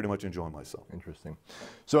 I'm pretty much enjoying myself. Interesting.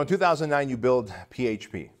 So in 2009, you build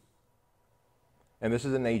PHP. And this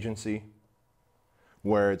is an agency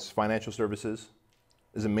where it's financial services.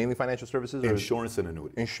 Is it mainly financial services? Insurance and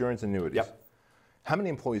annuities. Insurance and annuities. Yep. How many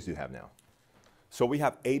employees do you have now? So we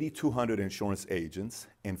have 8,200 insurance agents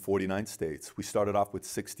in 49 states. We started off with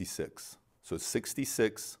 66. So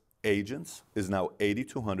 66 agents is now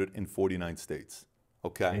 8,200 in 49 states.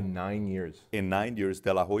 Okay? In 9 years. In 9 years.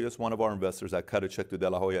 De La Hoya is one of our investors. I cut a check to De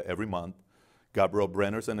La Hoya every month. Gabriel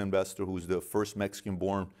Brenner's an investor who's the first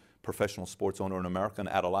Mexican-born professional sports owner in America, and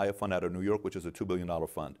Atalaya Fund out of New York, which is a $2 billion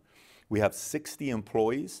fund. We have 60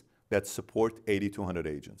 employees that support 8,200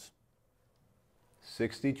 agents.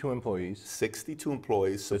 62 employees. 62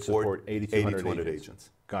 employees support 8,200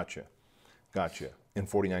 agents. Gotcha. Gotcha. In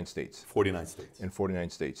 49 states. 49 states. In 49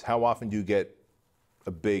 states. How often do you get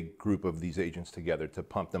a big group of these agents together to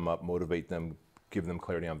pump them up, motivate them, give them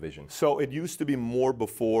clarity on vision? So it used to be more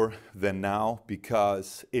before than now,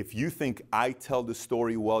 because if you think I tell the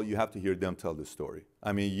story well, you have to hear them tell the story.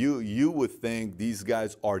 I mean, you would think these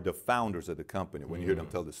guys are the founders of the company when you hear them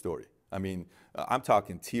tell the story. I mean, I'm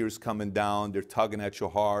talking tears coming down, they're tugging at your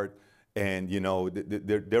heart, and you know,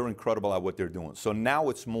 they're incredible at what they're doing. So now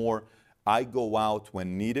it's more, I go out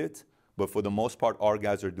when needed, but for the most part, our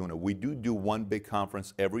guys are doing it. We do one big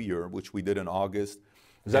conference every year, which we did in August.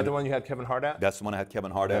 Is that the one you had Kevin Hart at? That's the one I had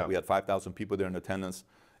Kevin Hart at. We had 5,000 people there in attendance.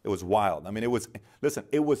 It was wild. I mean, it was, listen,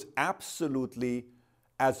 it was absolutely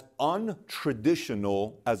as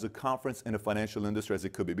untraditional as a conference in the financial industry as it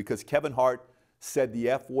could be, because Kevin Hart said the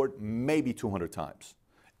F word maybe 200 times.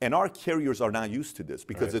 And our carriers are not used to this,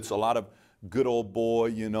 because it's a lot of good old boy,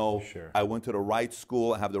 you know, I went to the right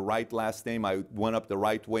school, I have the right last name, I went up the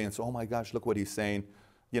right way, and so, oh my gosh, look what he's saying.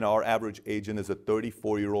 You know, our average agent is a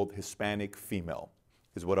 34-year-old Hispanic female.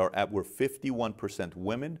 Is what we're 51%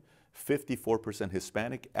 women, 54%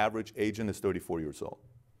 Hispanic. Average agent is 34 years old.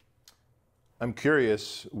 I'm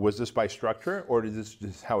curious, was this by structure, or is this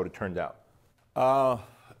just how it turned out?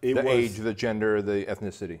 The age, the gender, the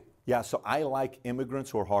ethnicity. Yeah, so I like immigrants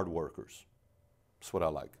who are hard workers. That's what I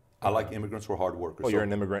like. I like immigrants who are hard workers. Well, you're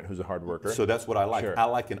an immigrant who's a hard worker. So that's what I like. Sure. I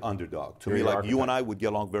like an underdog. To me, like you and I would get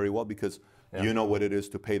along very well because you know what it is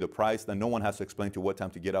to pay the price. Then no one has to explain to you what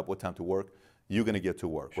time to get up, what time to work. You're going to get to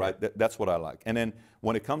work, right? That's what I like. And then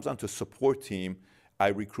when it comes down to support team, I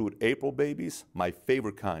recruit April babies. My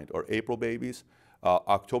favorite kind are April babies,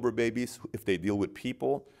 October babies, if they deal with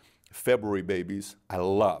people, February babies. I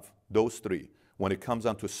love those three when it comes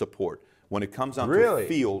down to support. When it comes down to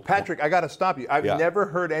field. Patrick, I got to stop you. I've never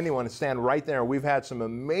heard anyone stand right there. We've had some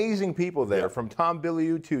amazing people there, from Tom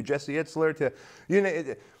Bilyeu to Jesse Itzler to, you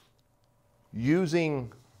know,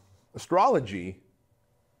 using astrology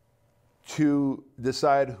to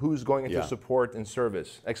decide who's going into support and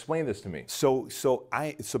service. Explain this to me. So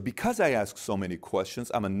because I ask so many questions,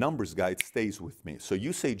 I'm a numbers guy, it stays with me. So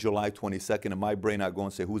you say July 22nd, and my brain, I go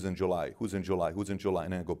and say, who's in July? Who's in July? Who's in July?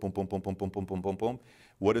 And then I go, boom, boom, boom, boom, boom, boom, boom, boom, boom.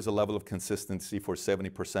 What is the level of consistency for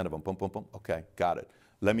 70% of them? Boom, boom, boom. Okay, got it.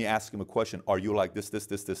 Let me ask him a question. Are you like this, this,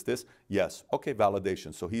 this, this, this? Yes. Okay,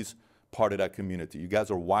 validation. So he's part of that community. You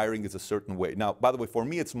guys are wiring is a certain way. Now, by the way, for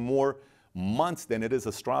me, it's more months than it is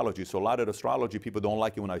astrology. So a lot of astrology people don't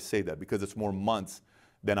like it when I say that because it's more months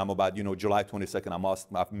than I'm about, you know, July 22nd,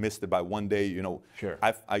 I've missed it by one day, you know. Sure.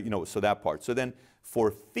 You know, so that part. So then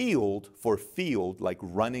for field, like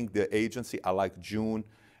running the agency, I like June,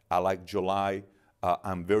 I like July.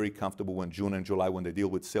 I'm very comfortable when June and July when they deal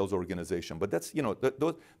with sales organization. But that's, you know,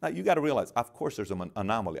 those, now you got to realize, of course there's an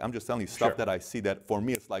anomaly. I'm just telling you stuff that I see that for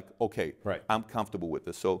me it's like, okay, I'm comfortable with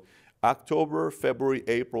this. So October, February,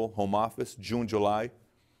 April, home office, June, July,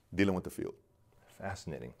 dealing with the field.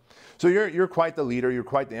 Fascinating. So you're quite the leader, you're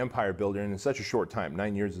quite the empire builder, and in such a short time.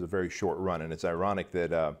 9 years is a very short run, and it's ironic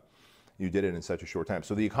that you did it in such a short time.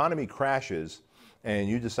 So the economy crashes, and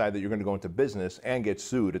you decide that you're going to go into business and get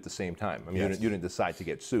sued at the same time. I mean, you didn't decide to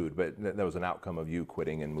get sued, but that was an outcome of you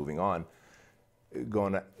quitting and moving on.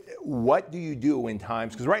 What do you do in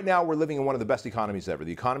times, because right now we're living in one of the best economies ever.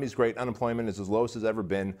 The economy's great, unemployment is as low as it's ever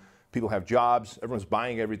been. People have jobs, everyone's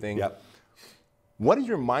buying everything. Yep. What is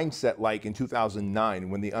your mindset like in 2009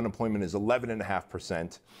 when the unemployment is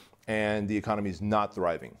 11.5% and the economy is not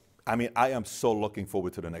thriving? I mean, I am so looking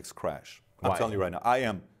forward to the next crash. I'm telling you right now, I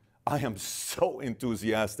am so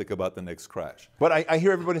enthusiastic about the next crash. But I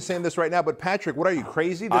hear everybody saying this right now, but Patrick, what are you,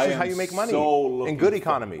 crazy? This is how you make money in good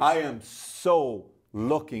economies. I am so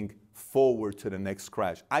looking forward to the next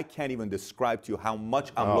crash. I can't even describe to you how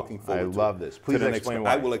much I'm looking forward to. I love this. Please explain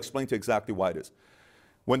why. I will explain to you exactly why it is.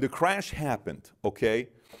 When the crash happened, okay,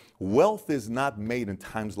 wealth is not made in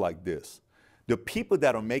times like this. The people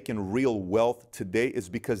that are making real wealth today is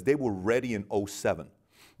because they were ready in 07.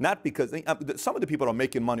 Not because, some of the people are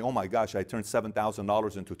making money, oh my gosh, I turned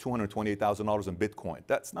 $7,000 into $228,000 in Bitcoin.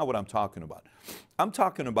 That's not what I'm talking about. I'm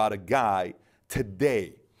talking about a guy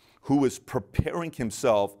today who is preparing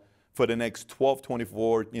himself for the next 12,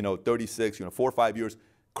 24, 36, 4 or 5 years.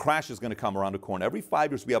 Crash is going to come around the corner. Every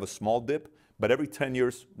 5 years we have a small dip, but every 10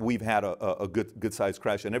 years we've had a good sized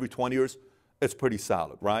crash, and every 20 years it's pretty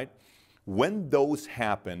solid, right? When those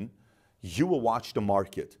happen, you will watch the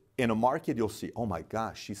market. In a market, you'll see, oh my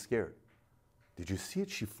gosh, she's scared. Did you see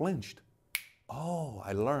it? She flinched. Oh,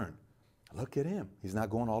 I learned. Look at him. He's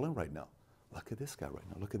not going all in right now. Look at this guy right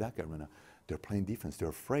now. Look at that guy right now. They're playing defense. They're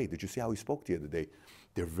afraid. Did you see how he spoke to you the other day?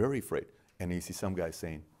 They're very afraid. And you see some guy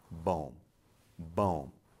saying, boom,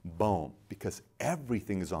 boom, boom, because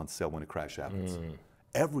everything is on sale when a crash happens.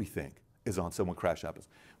 Everything is on sale when crash happens.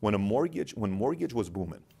 When mortgage was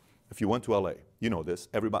booming, if you went to LA, you know this,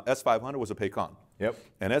 S500 was a Paycon. Yep.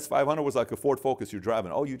 And S500 was like a Ford Focus you're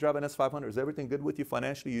driving. Oh, you drive an S500, is everything good with you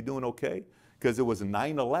financially? You doing okay? Because it was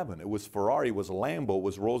 911, it was Ferrari, it was Lambo, it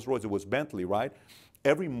was Rolls Royce, it was Bentley, right?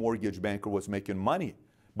 Every mortgage banker was making money,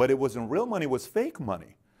 but it wasn't real money, it was fake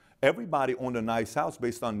money. Everybody owned a nice house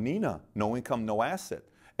based on Nina, no income, no asset.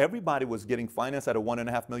 Everybody was getting financed at a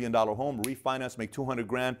 $1.5 million home, refinance, make 200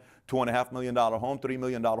 grand, $2.5 million home, $3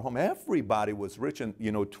 million home. Everybody was rich in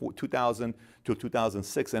 2000 to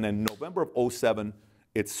 2006. And in November of 07,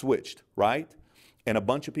 it switched, right? And a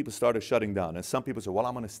bunch of people started shutting down. And some people said, well,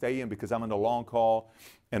 I'm going to stay in because I'm in the long call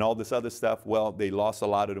and all this other stuff. Well, they lost a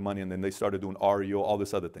lot of the money, and then they started doing REO, all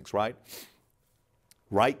this other things, right?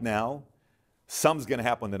 Right now, something's going to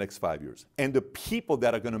happen in the next 5 years. And the people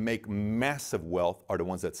that are going to make massive wealth are the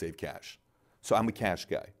ones that save cash. So I'm a cash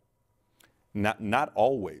guy. Not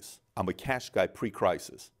always. I'm a cash guy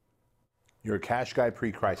pre-crisis. You're a cash guy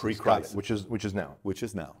pre-crisis. Pre-crisis. Which is now. Which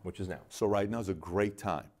is now. Which is now. So right now is a great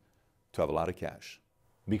time to have a lot of cash.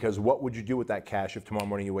 Because what would you do with that cash if tomorrow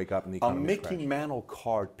morning you wake up and the economy A Mickey Mantle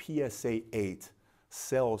card, PSA 8,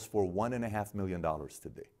 sells for $1.5 million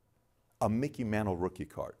today. A Mickey Mantle rookie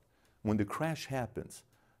card. When the crash happens,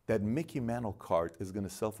 that Mickey Mantle card is going to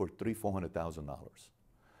sell for $300,000-$400,000.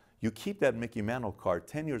 You keep that Mickey Mantle card,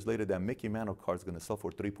 10 years later, that Mickey Mantle card is going to sell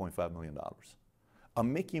for $3.5 million. A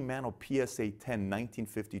Mickey Mantle PSA 10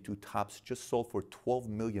 1952 Topps just sold for $12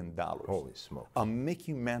 million. Holy smokes. A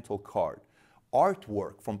Mickey Mantle card.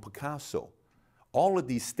 Artwork from Picasso. All of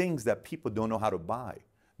these things that people don't know how to buy.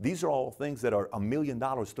 These are all things that are $1 million,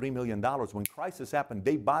 $3 million. When crisis happened,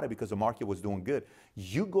 they bought it because the market was doing good.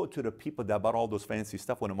 You go to the people that bought all those fancy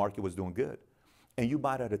stuff when the market was doing good, and you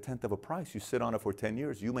buy it at a tenth of a price. You sit on it for 10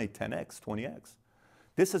 years. You made 10x, 20x.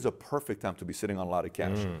 This is a perfect time to be sitting on a lot of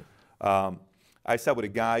cash. I sat with a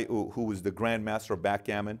guy who was the grandmaster of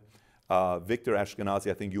backgammon, Victor Ashkenazi.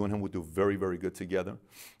 I think you and him would do very, very good together.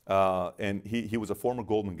 And he was a former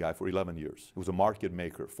Goldman guy for 11 years. He was a market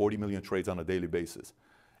maker, 40 million trades on a daily basis.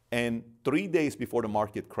 And 3 days before the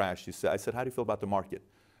market crashed, I said, how do you feel about the market?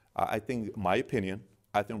 I think, my opinion,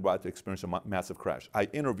 I think we're about to experience a massive crash. I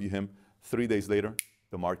interview him. 3 days later,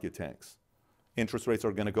 the market tanks. Interest rates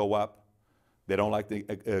are going to go up. They don't like the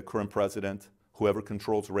current president. Whoever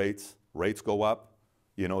controls rates go up.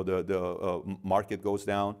 You know, the market goes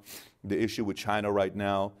down. The issue with China right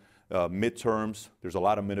now, midterms, there's a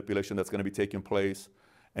lot of manipulation that's going to be taking place.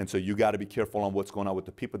 And so you got to be careful on what's going on with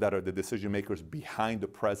the people that are the decision makers behind the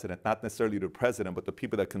president, not necessarily the president, but the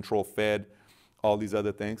people that control Fed, all these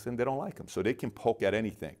other things, and they don't like them. So they can poke at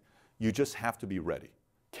anything. You just have to be ready,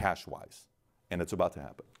 cash-wise, and it's about to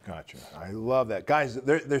happen. Gotcha. I love that. Guys,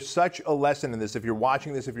 there's such a lesson in this. If you're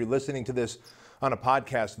watching this, if you're listening to this on a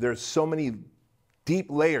podcast, there's so many deep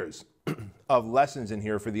layers of lessons in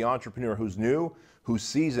here for the entrepreneur who's new, who's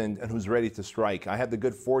seasoned, and who's ready to strike. I had the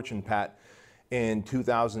good fortune, Pat, in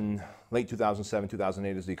late 2007,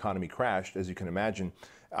 2008, as the economy crashed, as you can imagine,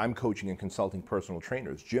 I'm coaching and consulting personal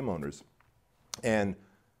trainers, gym owners. And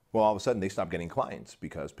well, all of a sudden they stop getting clients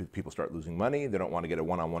because people start losing money. They don't want to get a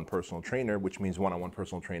one-on-one personal trainer, which means one-on-one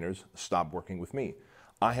personal trainers stop working with me.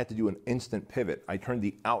 I had to do an instant pivot. I turned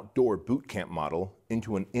the outdoor boot camp model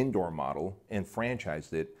into an indoor model and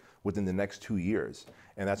franchised it within the next 2 years.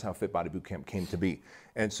 And that's how Fit Body Bootcamp came to be.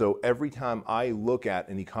 And so every time I look at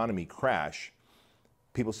an economy crash,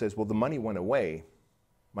 people says, well, the money went away.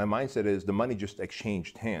 My mindset is the money just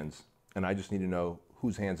exchanged hands, and I just need to know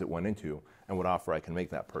whose hands it went into and what offer I can make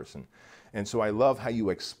that person. And so I love how you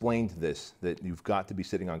explained this, that you've got to be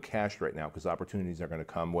sitting on cash right now because opportunities are going to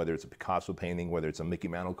come, whether it's a Picasso painting, whether it's a Mickey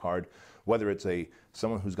Mantle card, whether it's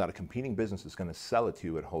someone who's got a competing business that's going to sell it to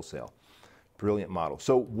you at wholesale. Brilliant model.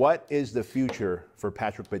 So what is the future for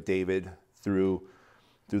Patrick Bet-David through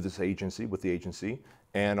this agency, with the agency,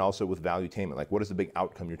 and also with Valuetainment? Like, what is the big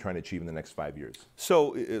outcome you're trying to achieve in the next 5 years?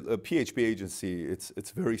 So a PHB agency,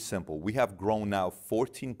 it's very simple. We have grown now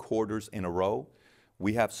 14 quarters in a row.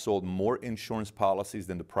 We have sold more insurance policies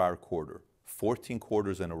than the prior quarter, 14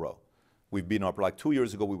 quarters in a row. We've been up, like 2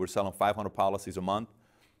 years ago, we were selling 500 policies a month.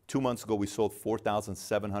 2 months ago, we sold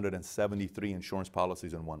 4,773 insurance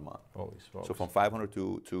policies in 1 month. Holy smokes. So from 500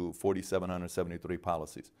 to 4,773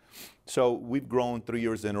 policies. So we've grown 3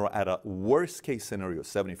 years in a row at a worst case scenario,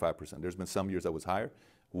 75%. There's been some years that was higher.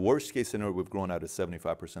 Worst case scenario, we've grown at a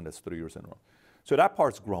 75%. That's 3 years in a row. So that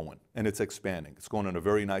part's growing and it's expanding. It's going in a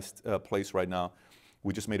very nice place right now.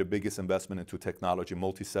 We just made the biggest investment into technology,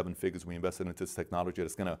 multi-7 figures. We invested into this technology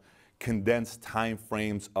that's going to condense time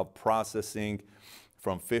frames of processing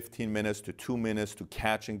from 15 minutes to 2 minutes to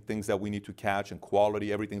catching things that we need to catch, and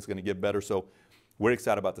quality, everything's going to get better. So we're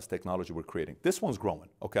excited about this technology we're creating. This one's growing,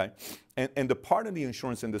 okay? And the part of the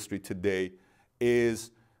insurance industry today is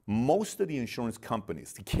most of the insurance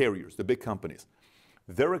companies, the carriers, the big companies,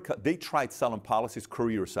 they tried selling policies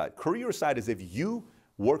career side. Career side is if you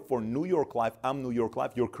work for New York Life, I'm New York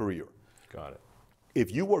Life, your career. Got it.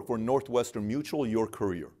 If you work for Northwestern Mutual, your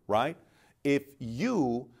career, right? If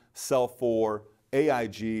you sell for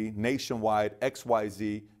AIG, Nationwide,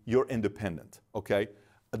 XYZ, you're independent, okay?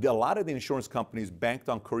 A lot of the insurance companies banked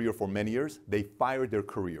on career for many years. They fired their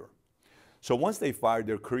career. So once they fired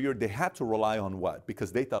their career, they had to rely on what?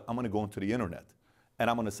 Because they thought, I'm going to go into the internet, and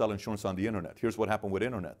I'm going to sell insurance on the internet. Here's what happened with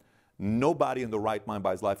internet. Nobody in the right mind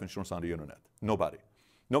buys life insurance on the internet. Nobody.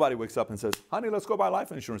 Nobody wakes up and says, honey, let's go buy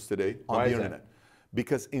life insurance today on the internet.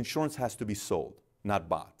 Because insurance has to be sold, not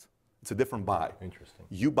bought. It's a different buy. Interesting.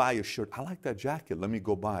 You buy a shirt. I like that jacket. Let me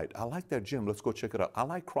go buy it. I like that gym. Let's go check it out. I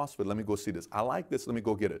like CrossFit. Let me go see this. I like this. Let me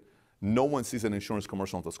go get it. No one sees an insurance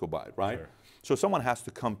commercial and let's go buy it, right? Sure. So someone has to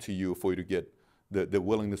come to you for you to get the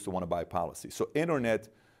willingness to want to buy a policy. So internet,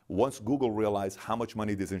 once Google realized how much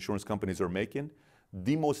money these insurance companies are making,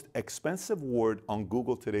 The most expensive word on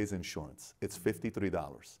Google today is insurance. It's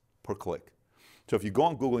 $53 per click. So if you go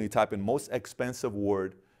on Google and you type in most expensive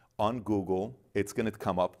word on Google, it's going to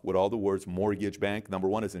come up with all the words mortgage, bank. Number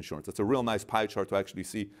one is insurance. It's a real nice pie chart to actually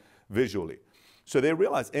see visually. So they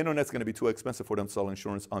realize internet's going to be too expensive for them to sell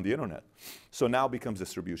insurance on the internet. So now it becomes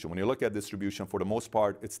distribution. When you look at distribution, for the most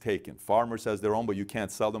part, it's taken. Farmers has their own, but you can't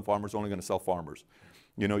sell them. Farmers are only going to sell farmers.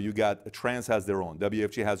 You know, you got Trans has their own,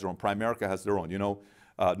 WFG has their own, Primerica has their own, you know,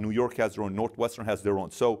 New York has their own, Northwestern has their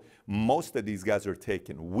own. So most of these guys are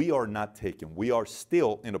taken. We are not taken. We are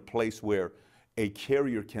still in a place where a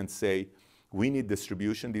carrier can say, we need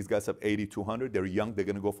distribution. These guys have 8,200. They're young. They're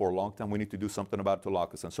going to go for a long time. We need to do something about it to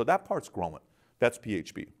lock us in. So that part's growing. That's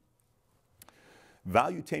PHP.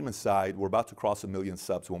 Valuetainment side, we're about to cross 1 million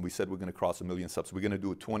subs. When we said we're going to cross 1 million subs, we're going to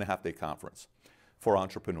do a 2.5-day conference for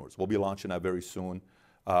entrepreneurs. We'll be launching that very soon.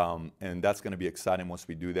 And that's going to be exciting once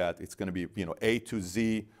we do that. It's going to be, you know, A to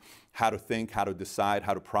Z, how to think, how to decide,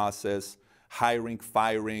 how to process, hiring,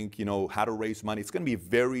 firing, you know, how to raise money. It's going to be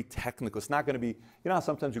very technical. It's not going to be, you know,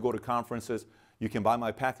 sometimes you go to conferences, you can buy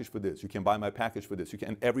my package for this, you can buy my package for this, you can,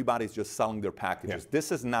 and everybody's just selling their packages. Yeah.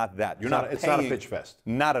 This is not that. It's not a pitch fest.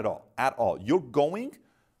 Not at all, at all. You're going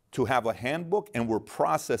to have a handbook, and we're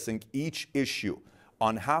processing each issue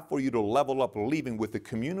on how for you to level up, leaving with the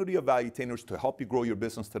community of valuetainers to help you grow your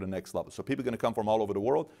business to the next level. So people are going to come from all over the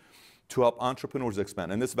world to help entrepreneurs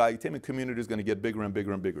expand. And this valuetainment community is going to get bigger and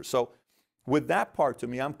bigger and bigger. So with that part, to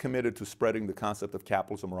me, I'm committed to spreading the concept of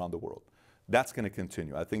capitalism around the world. That's going to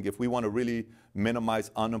continue. I think if we want to really minimize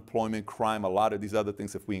unemployment, crime, a lot of these other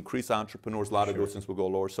things, if we increase entrepreneurs, a lot of those things will go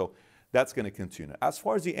lower. So that's going to continue. As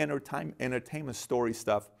far as the entertainment story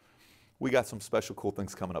stuff, we got some special cool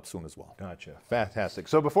things coming up soon as well. Gotcha. Fantastic.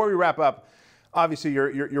 So before we wrap up, obviously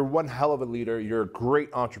you're one hell of a leader. You're a great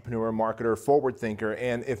entrepreneur, marketer, forward thinker.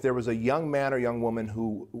 And if there was a young man or young woman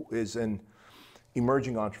who is an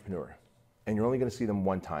emerging entrepreneur, and you're only going to see them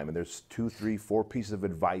one time, and there's 2, 3, 4 pieces of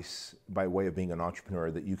advice by way of being an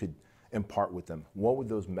entrepreneur that you could impart with them, what would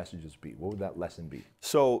those messages be? What would that lesson be?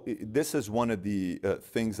 So this is one of the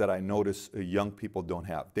things that I notice young people don't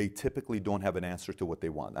have. They typically don't have an answer to what they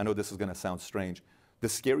want. I know this is going to sound strange. The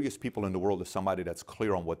scariest people in the world is somebody that's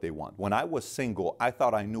clear on what they want. When I was single, I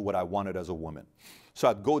thought I knew what I wanted as a woman. So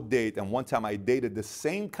I'd go date, and one time I dated the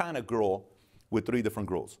same kind of girl with 3 different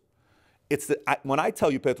girls. When I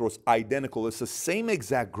tell you, Bedros, identical, it's the same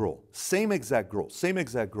exact girl, same exact girl, same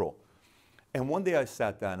exact girl. And one day I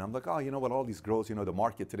sat down and I'm like, oh, you know what, all these girls, you know, the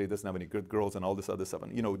market today doesn't have any good girls and all this other stuff.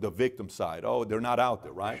 And, you know, the victim side, oh, they're not out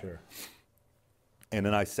there, right? Sure. And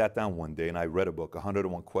then I sat down one day and I read a book,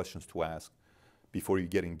 101 Questions to Ask Before You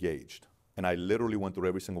Get Engaged. And I literally went through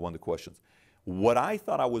every single one of the questions. What I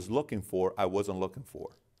thought I was looking for, I wasn't looking for.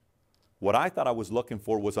 What I thought I was looking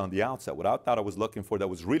for was on the outside. What I thought I was looking for that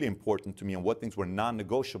was really important to me and what things were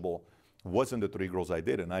non-negotiable wasn't the 3 girls I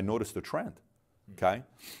dated. And I noticed the trend. Okay?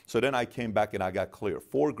 So then I came back and I got clear.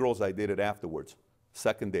 4 girls I dated afterwards.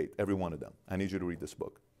 Second date, every one of them. I need you to read this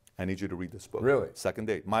book. I need you to read this book. Really? Second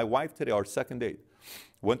date. My wife today, our second date,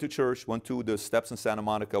 went to church, went to the Steps in Santa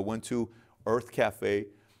Monica, went to Earth Cafe,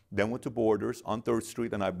 then went to Borders on 3rd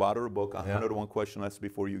Street, and I bought her a book, 101 Questions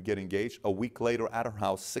Before You Get Engaged. A week later at her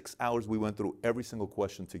house, 6 hours, we went through every single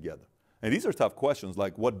question together. And these are tough questions,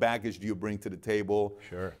 like what baggage do you bring to the table?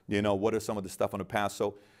 Sure. You know, what are some of the stuff in the past?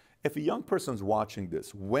 So if a young person's watching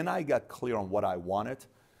this, when I got clear on what I wanted,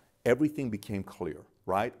 everything became clear,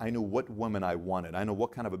 right? I knew what women I wanted. I know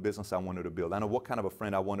what kind of a business I wanted to build. I know what kind of a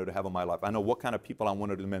friend I wanted to have in my life. I know what kind of people I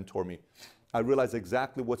wanted to mentor me. I realized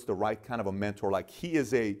exactly what's the right kind of a mentor. Like he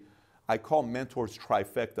is I call mentors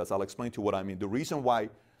trifectas. I'll explain to you what I mean. The reason why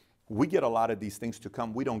we get a lot of these things to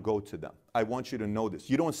come, we don't go to them. I want you to know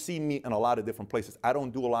this. You don't see me in a lot of different places. I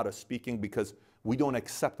don't do a lot of speaking because we don't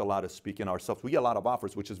accept a lot of speaking ourselves. We get a lot of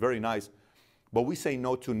offers, which is very nice, but we say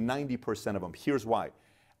no to 90% of them. Here's why.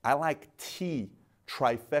 I like T,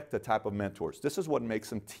 trifecta type of mentors. This is what makes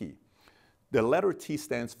them T. The letter T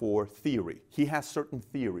stands for theory. He has certain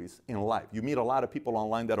theories in life. You meet a lot of people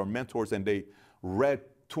online that are mentors and they read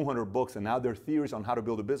 200 books and now they're theories on how to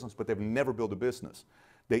build a business, but they've never built a business.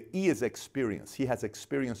 The E is experience. He has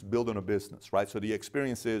experience building a business, right? So the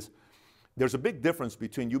experience is, there's a big difference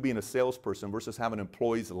between you being a salesperson versus having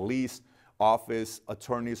employees, lease, office,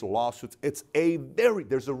 attorneys, lawsuits.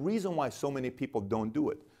 There's a reason why so many people don't do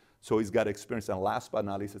it. So he's got experience. And last but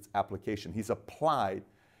not least, it's application. He's applied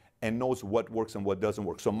and knows what works and what doesn't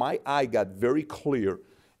work. So my eye got very clear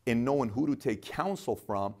in knowing who to take counsel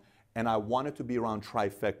from, and I wanted to be around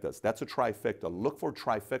trifectas. That's a trifecta. Look for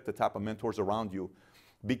trifecta type of mentors around you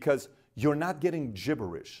because you're not getting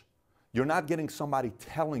gibberish. You're not getting somebody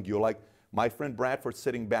telling you, like, My friend Bradford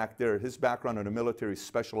sitting back there, his background in the military,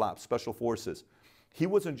 special ops, special forces. He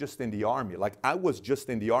wasn't just in the Army. Like I was just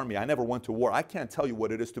in the Army. I never went to war. I can't tell you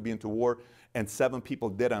what it is to be into war and 7 people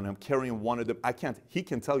dead on him carrying one of them. I can't, he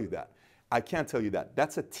can tell you that. I can't tell you that.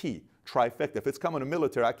 That's a T, trifecta. If it's coming to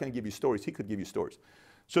military, I can't give you stories. He could give you stories.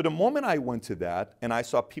 So the moment I went to that and I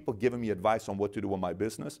saw people giving me advice on what to do with my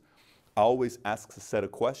business, I always ask a set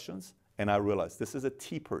of questions and I realized this is a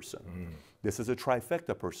T person. This is a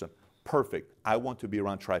trifecta person. Perfect. I want to be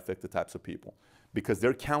around trifecta types of people because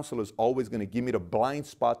their counsel is always going to give me the blind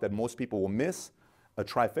spot that most people will miss. A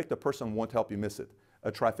trifecta person won't help you miss it.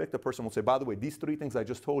 A trifecta person will say, by the way, these 3 things I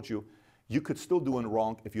just told you, you could still do it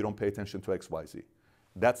wrong if you don't pay attention to X, Y, Z.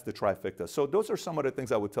 That's the trifecta. So those are some of the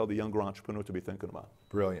things I would tell the younger entrepreneur to be thinking about.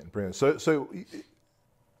 Brilliant, brilliant. So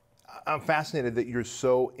I'm fascinated that you're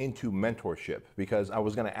so into mentorship because I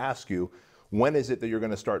was going to ask you, when is it that you're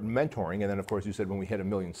going to start mentoring? And then, of course, you said when we hit 1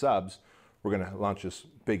 million subs, we're going to launch this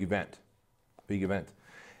big event.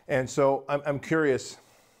 And so I'm curious,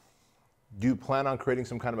 do you plan on creating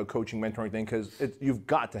some kind of a coaching, mentoring thing? Because you've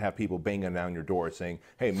got to have people banging down your door saying,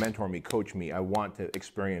 hey, mentor me, coach me. I want to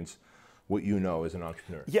experience what you know as an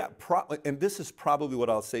entrepreneur. Yeah, and this is probably what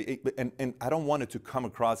I'll say. And I don't want it to come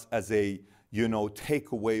across as a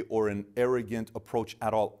takeaway or an arrogant approach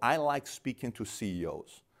at all. I like speaking to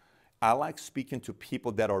CEOs. I like speaking to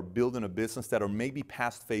people that are building a business that are maybe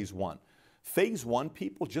past phase 1. Phase 1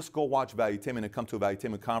 people, just go watch Valuetainment and come to a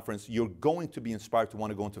Valuetainment conference. You're going to be inspired to want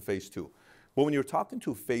to go into phase 2. But when you're talking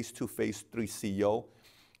to phase 2, phase 3 CEO,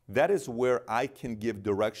 that is where I can give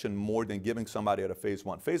direction more than giving somebody at a phase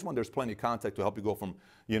 1. Phase 1, there's plenty of contact to help you go from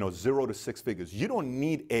 0 to 6 figures. You don't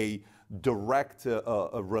need a direct a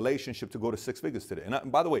relationship to go to 6 figures today.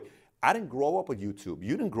 And by the way, I didn't grow up with YouTube.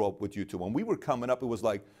 You didn't grow up with YouTube. When we were coming up, it was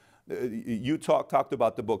like, you talked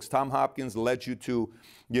about the books. Tom Hopkins led you to,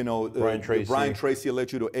 Brian Tracy. Brian Tracy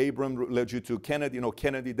led you to Abram, led you to Kennedy,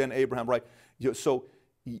 Kennedy, then Abraham, right? So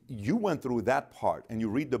you went through that part and you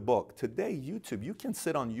read the book. Today, YouTube, you can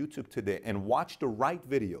sit on YouTube today and watch the right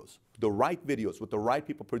videos with the right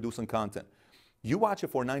people producing content. You watch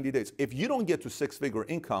it for 90 days. If you don't get to 6-figure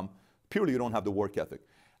income, purely you don't have the work ethic.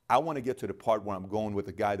 I want to get to the part where I'm going with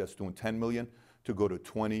a guy that's doing 10 million to go to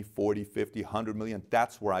 20, 40, 50, 100 million.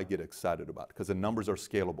 That's where I get excited about because the numbers are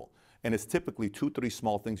scalable. And it's typically 2, 3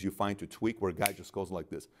 small things you find to tweak where a guy just goes like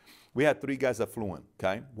this. We had 3 guys that flew in,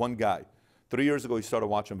 okay? One guy, 3 years ago, he started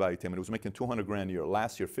watching Valuetainment. He was making $200 grand a year.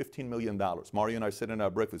 Last year, $15 million. Mario and I sitting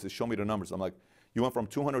at breakfast. He showed me the numbers. I'm like, you went from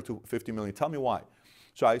 200 to 50 million. Tell me why.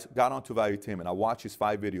 So I got onto Valuetainment. I watched his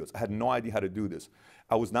 5 videos. I had no idea how to do this.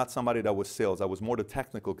 I was not somebody that was sales. I was more the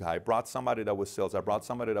technical guy. I brought somebody that was sales. I brought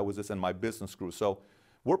somebody that was this, and my business grew. So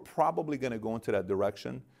we're probably going to go into that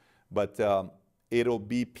direction, but it'll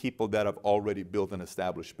be people that have already built an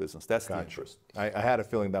established business. That's the interest. I had a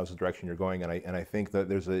feeling that was the direction you're going, and I think that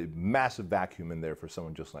there's a massive vacuum in there for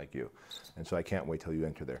someone just like you. And so I can't wait till you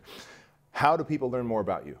enter there. How do people learn more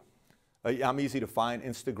about you? I'm easy to find.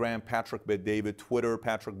 Instagram, Patrick Bet-David, Twitter,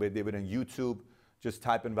 Patrick Bet-David, and YouTube. Just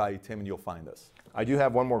type in Valuetainment, you'll find us. I do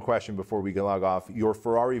have one more question before we log off. Your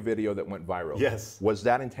Ferrari video that went viral. Yes. Was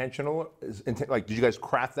that intentional? Like, did you guys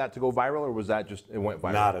craft that to go viral, or was that just, it went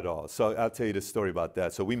viral? Not at all. So I'll tell you the story about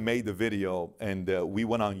that. So we made the video, and we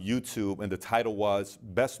went on YouTube, and the title was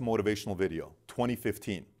Best Motivational Video,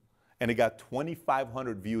 2015. And it got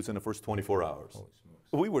 2,500 views in the first 24 hours.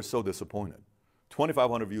 We were so disappointed.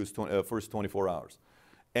 2,500 views first 24 hours.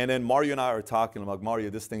 And then Mario and I are talking. I'm like, Mario,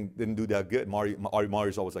 this thing didn't do that good.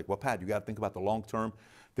 Mario's always like, well, Pat, you got to think about the long term.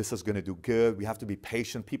 This is going to do good. We have to be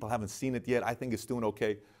patient. People haven't seen it yet. I think it's doing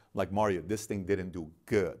okay. I'm like, Mario, this thing didn't do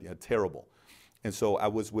good. Yeah, terrible. And so I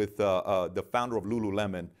was with the founder of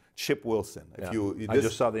Lululemon, Chip Wilson. I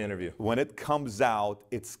just saw the interview. When it comes out,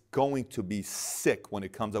 it's going to be sick when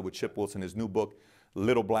it comes out with Chip Wilson, his new book,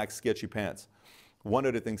 Little Black Sketchy Pants. One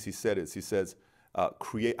of the things he said is, he says, I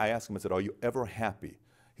asked him, I said, are you ever happy?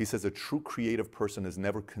 He says a true creative person is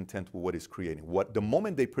never content with what he's creating. The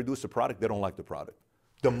moment they produce a product, they don't like the product.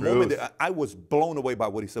 I was blown away by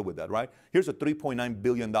what he said with that, right? Here's a $3.9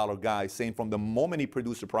 billion guy saying from the moment he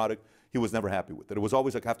produced a product, he was never happy with it. It was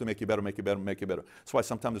always like, I have to make it better, make it better, make it better. That's why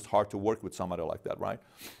sometimes it's hard to work with somebody like that, right?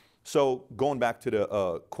 So going back to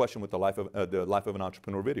the question with the life of an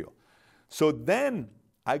entrepreneur video. So then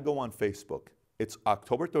I go on Facebook. It's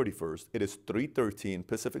October 31st. It is 3:13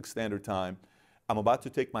 Pacific Standard Time. I'm about to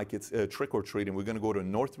take my kids trick-or-treating. We're going to go to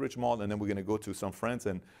Northridge Mall, and then we're going to go to some friends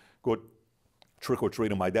and go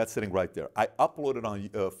trick-or-treating. My dad's sitting right there. I uploaded on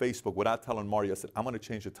Facebook without telling Mario. I said, I'm going to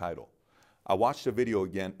change the title. I watched the video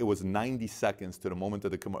again. It was 90 seconds to the moment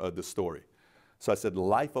of the story. So I said,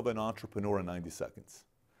 Life of an Entrepreneur in 90 seconds.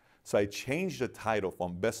 So I changed the title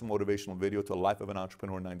from Best Motivational Video to Life of an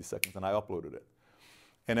Entrepreneur in 90 Seconds, and I uploaded it.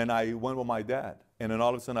 And then I went with my dad. And then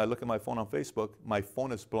all of a sudden I look at my phone on Facebook, my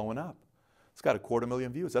phone is blowing up. It's got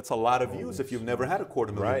 250,000 views. That's a lot of views if you've never had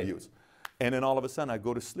 250,000 views. And then all of a sudden I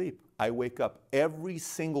go to sleep. I wake up. Every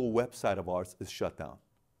single website of ours is shut down.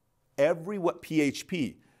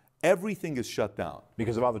 PHP, everything is shut down.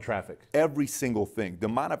 Because of all the traffic. Every single thing. The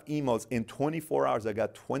amount of emails, in 24 hours, I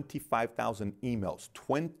got 25,000 emails.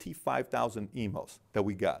 25,000 emails that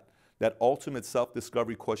we got. That ultimate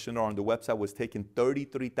self-discovery questionnaire on the website was taken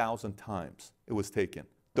 33,000 times. It was taken.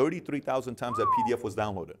 33,000 times that PDF was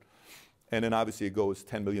downloaded. And then obviously it goes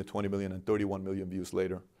 10 million, 20 million, and 31 million views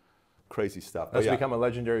later. Crazy stuff. That's become a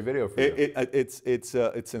legendary video for you.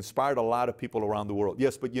 It's inspired a lot of people around the world.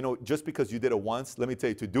 Yes, but you know, just because you did it once, let me tell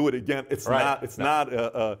you, to do it again, it's not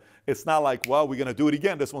like, well, we're going to do it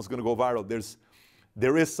again. This one's going to go viral.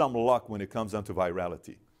 There is some luck when it comes down to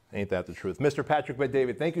virality. Ain't that the truth? Mr. Patrick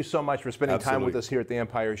Bet-David, thank you so much for spending time with us here at the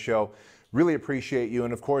Empire Show. Really appreciate you.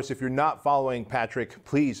 And of course, if you're not following Patrick,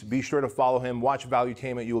 please be sure to follow him. Watch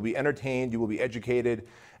Valuetainment. You will be entertained, you will be educated,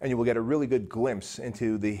 and you will get a really good glimpse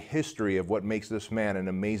into the history of what makes this man an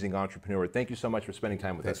amazing entrepreneur. Thank you so much for spending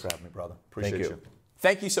time with us. Thanks for having me, brother. Appreciate you.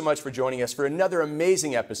 Thank you so much for joining us for another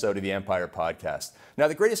amazing episode of the Empire Podcast. Now,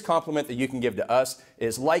 the greatest compliment that you can give to us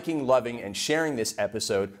is liking, loving, and sharing this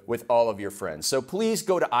episode with all of your friends. So please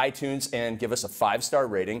go to iTunes and give us a 5-star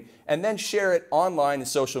rating, and then share it online and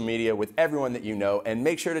social media with everyone that you know, and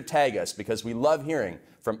make sure to tag us because we love hearing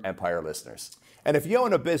from Empire listeners. And if you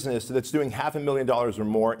own a business that's doing $500,000 or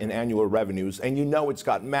more in annual revenues, and you know it's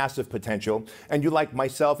got massive potential, and you'd like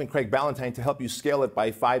myself and Craig Ballantyne to help you scale it by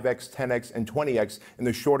 5x, 10x, and 20x in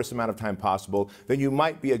the shortest amount of time possible, then you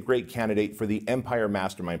might be a great candidate for the Empire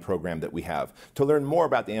Mastermind program that we have. To learn more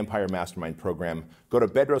about the Empire Mastermind program, go to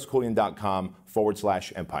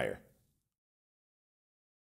bedroskeuilian.com/empire.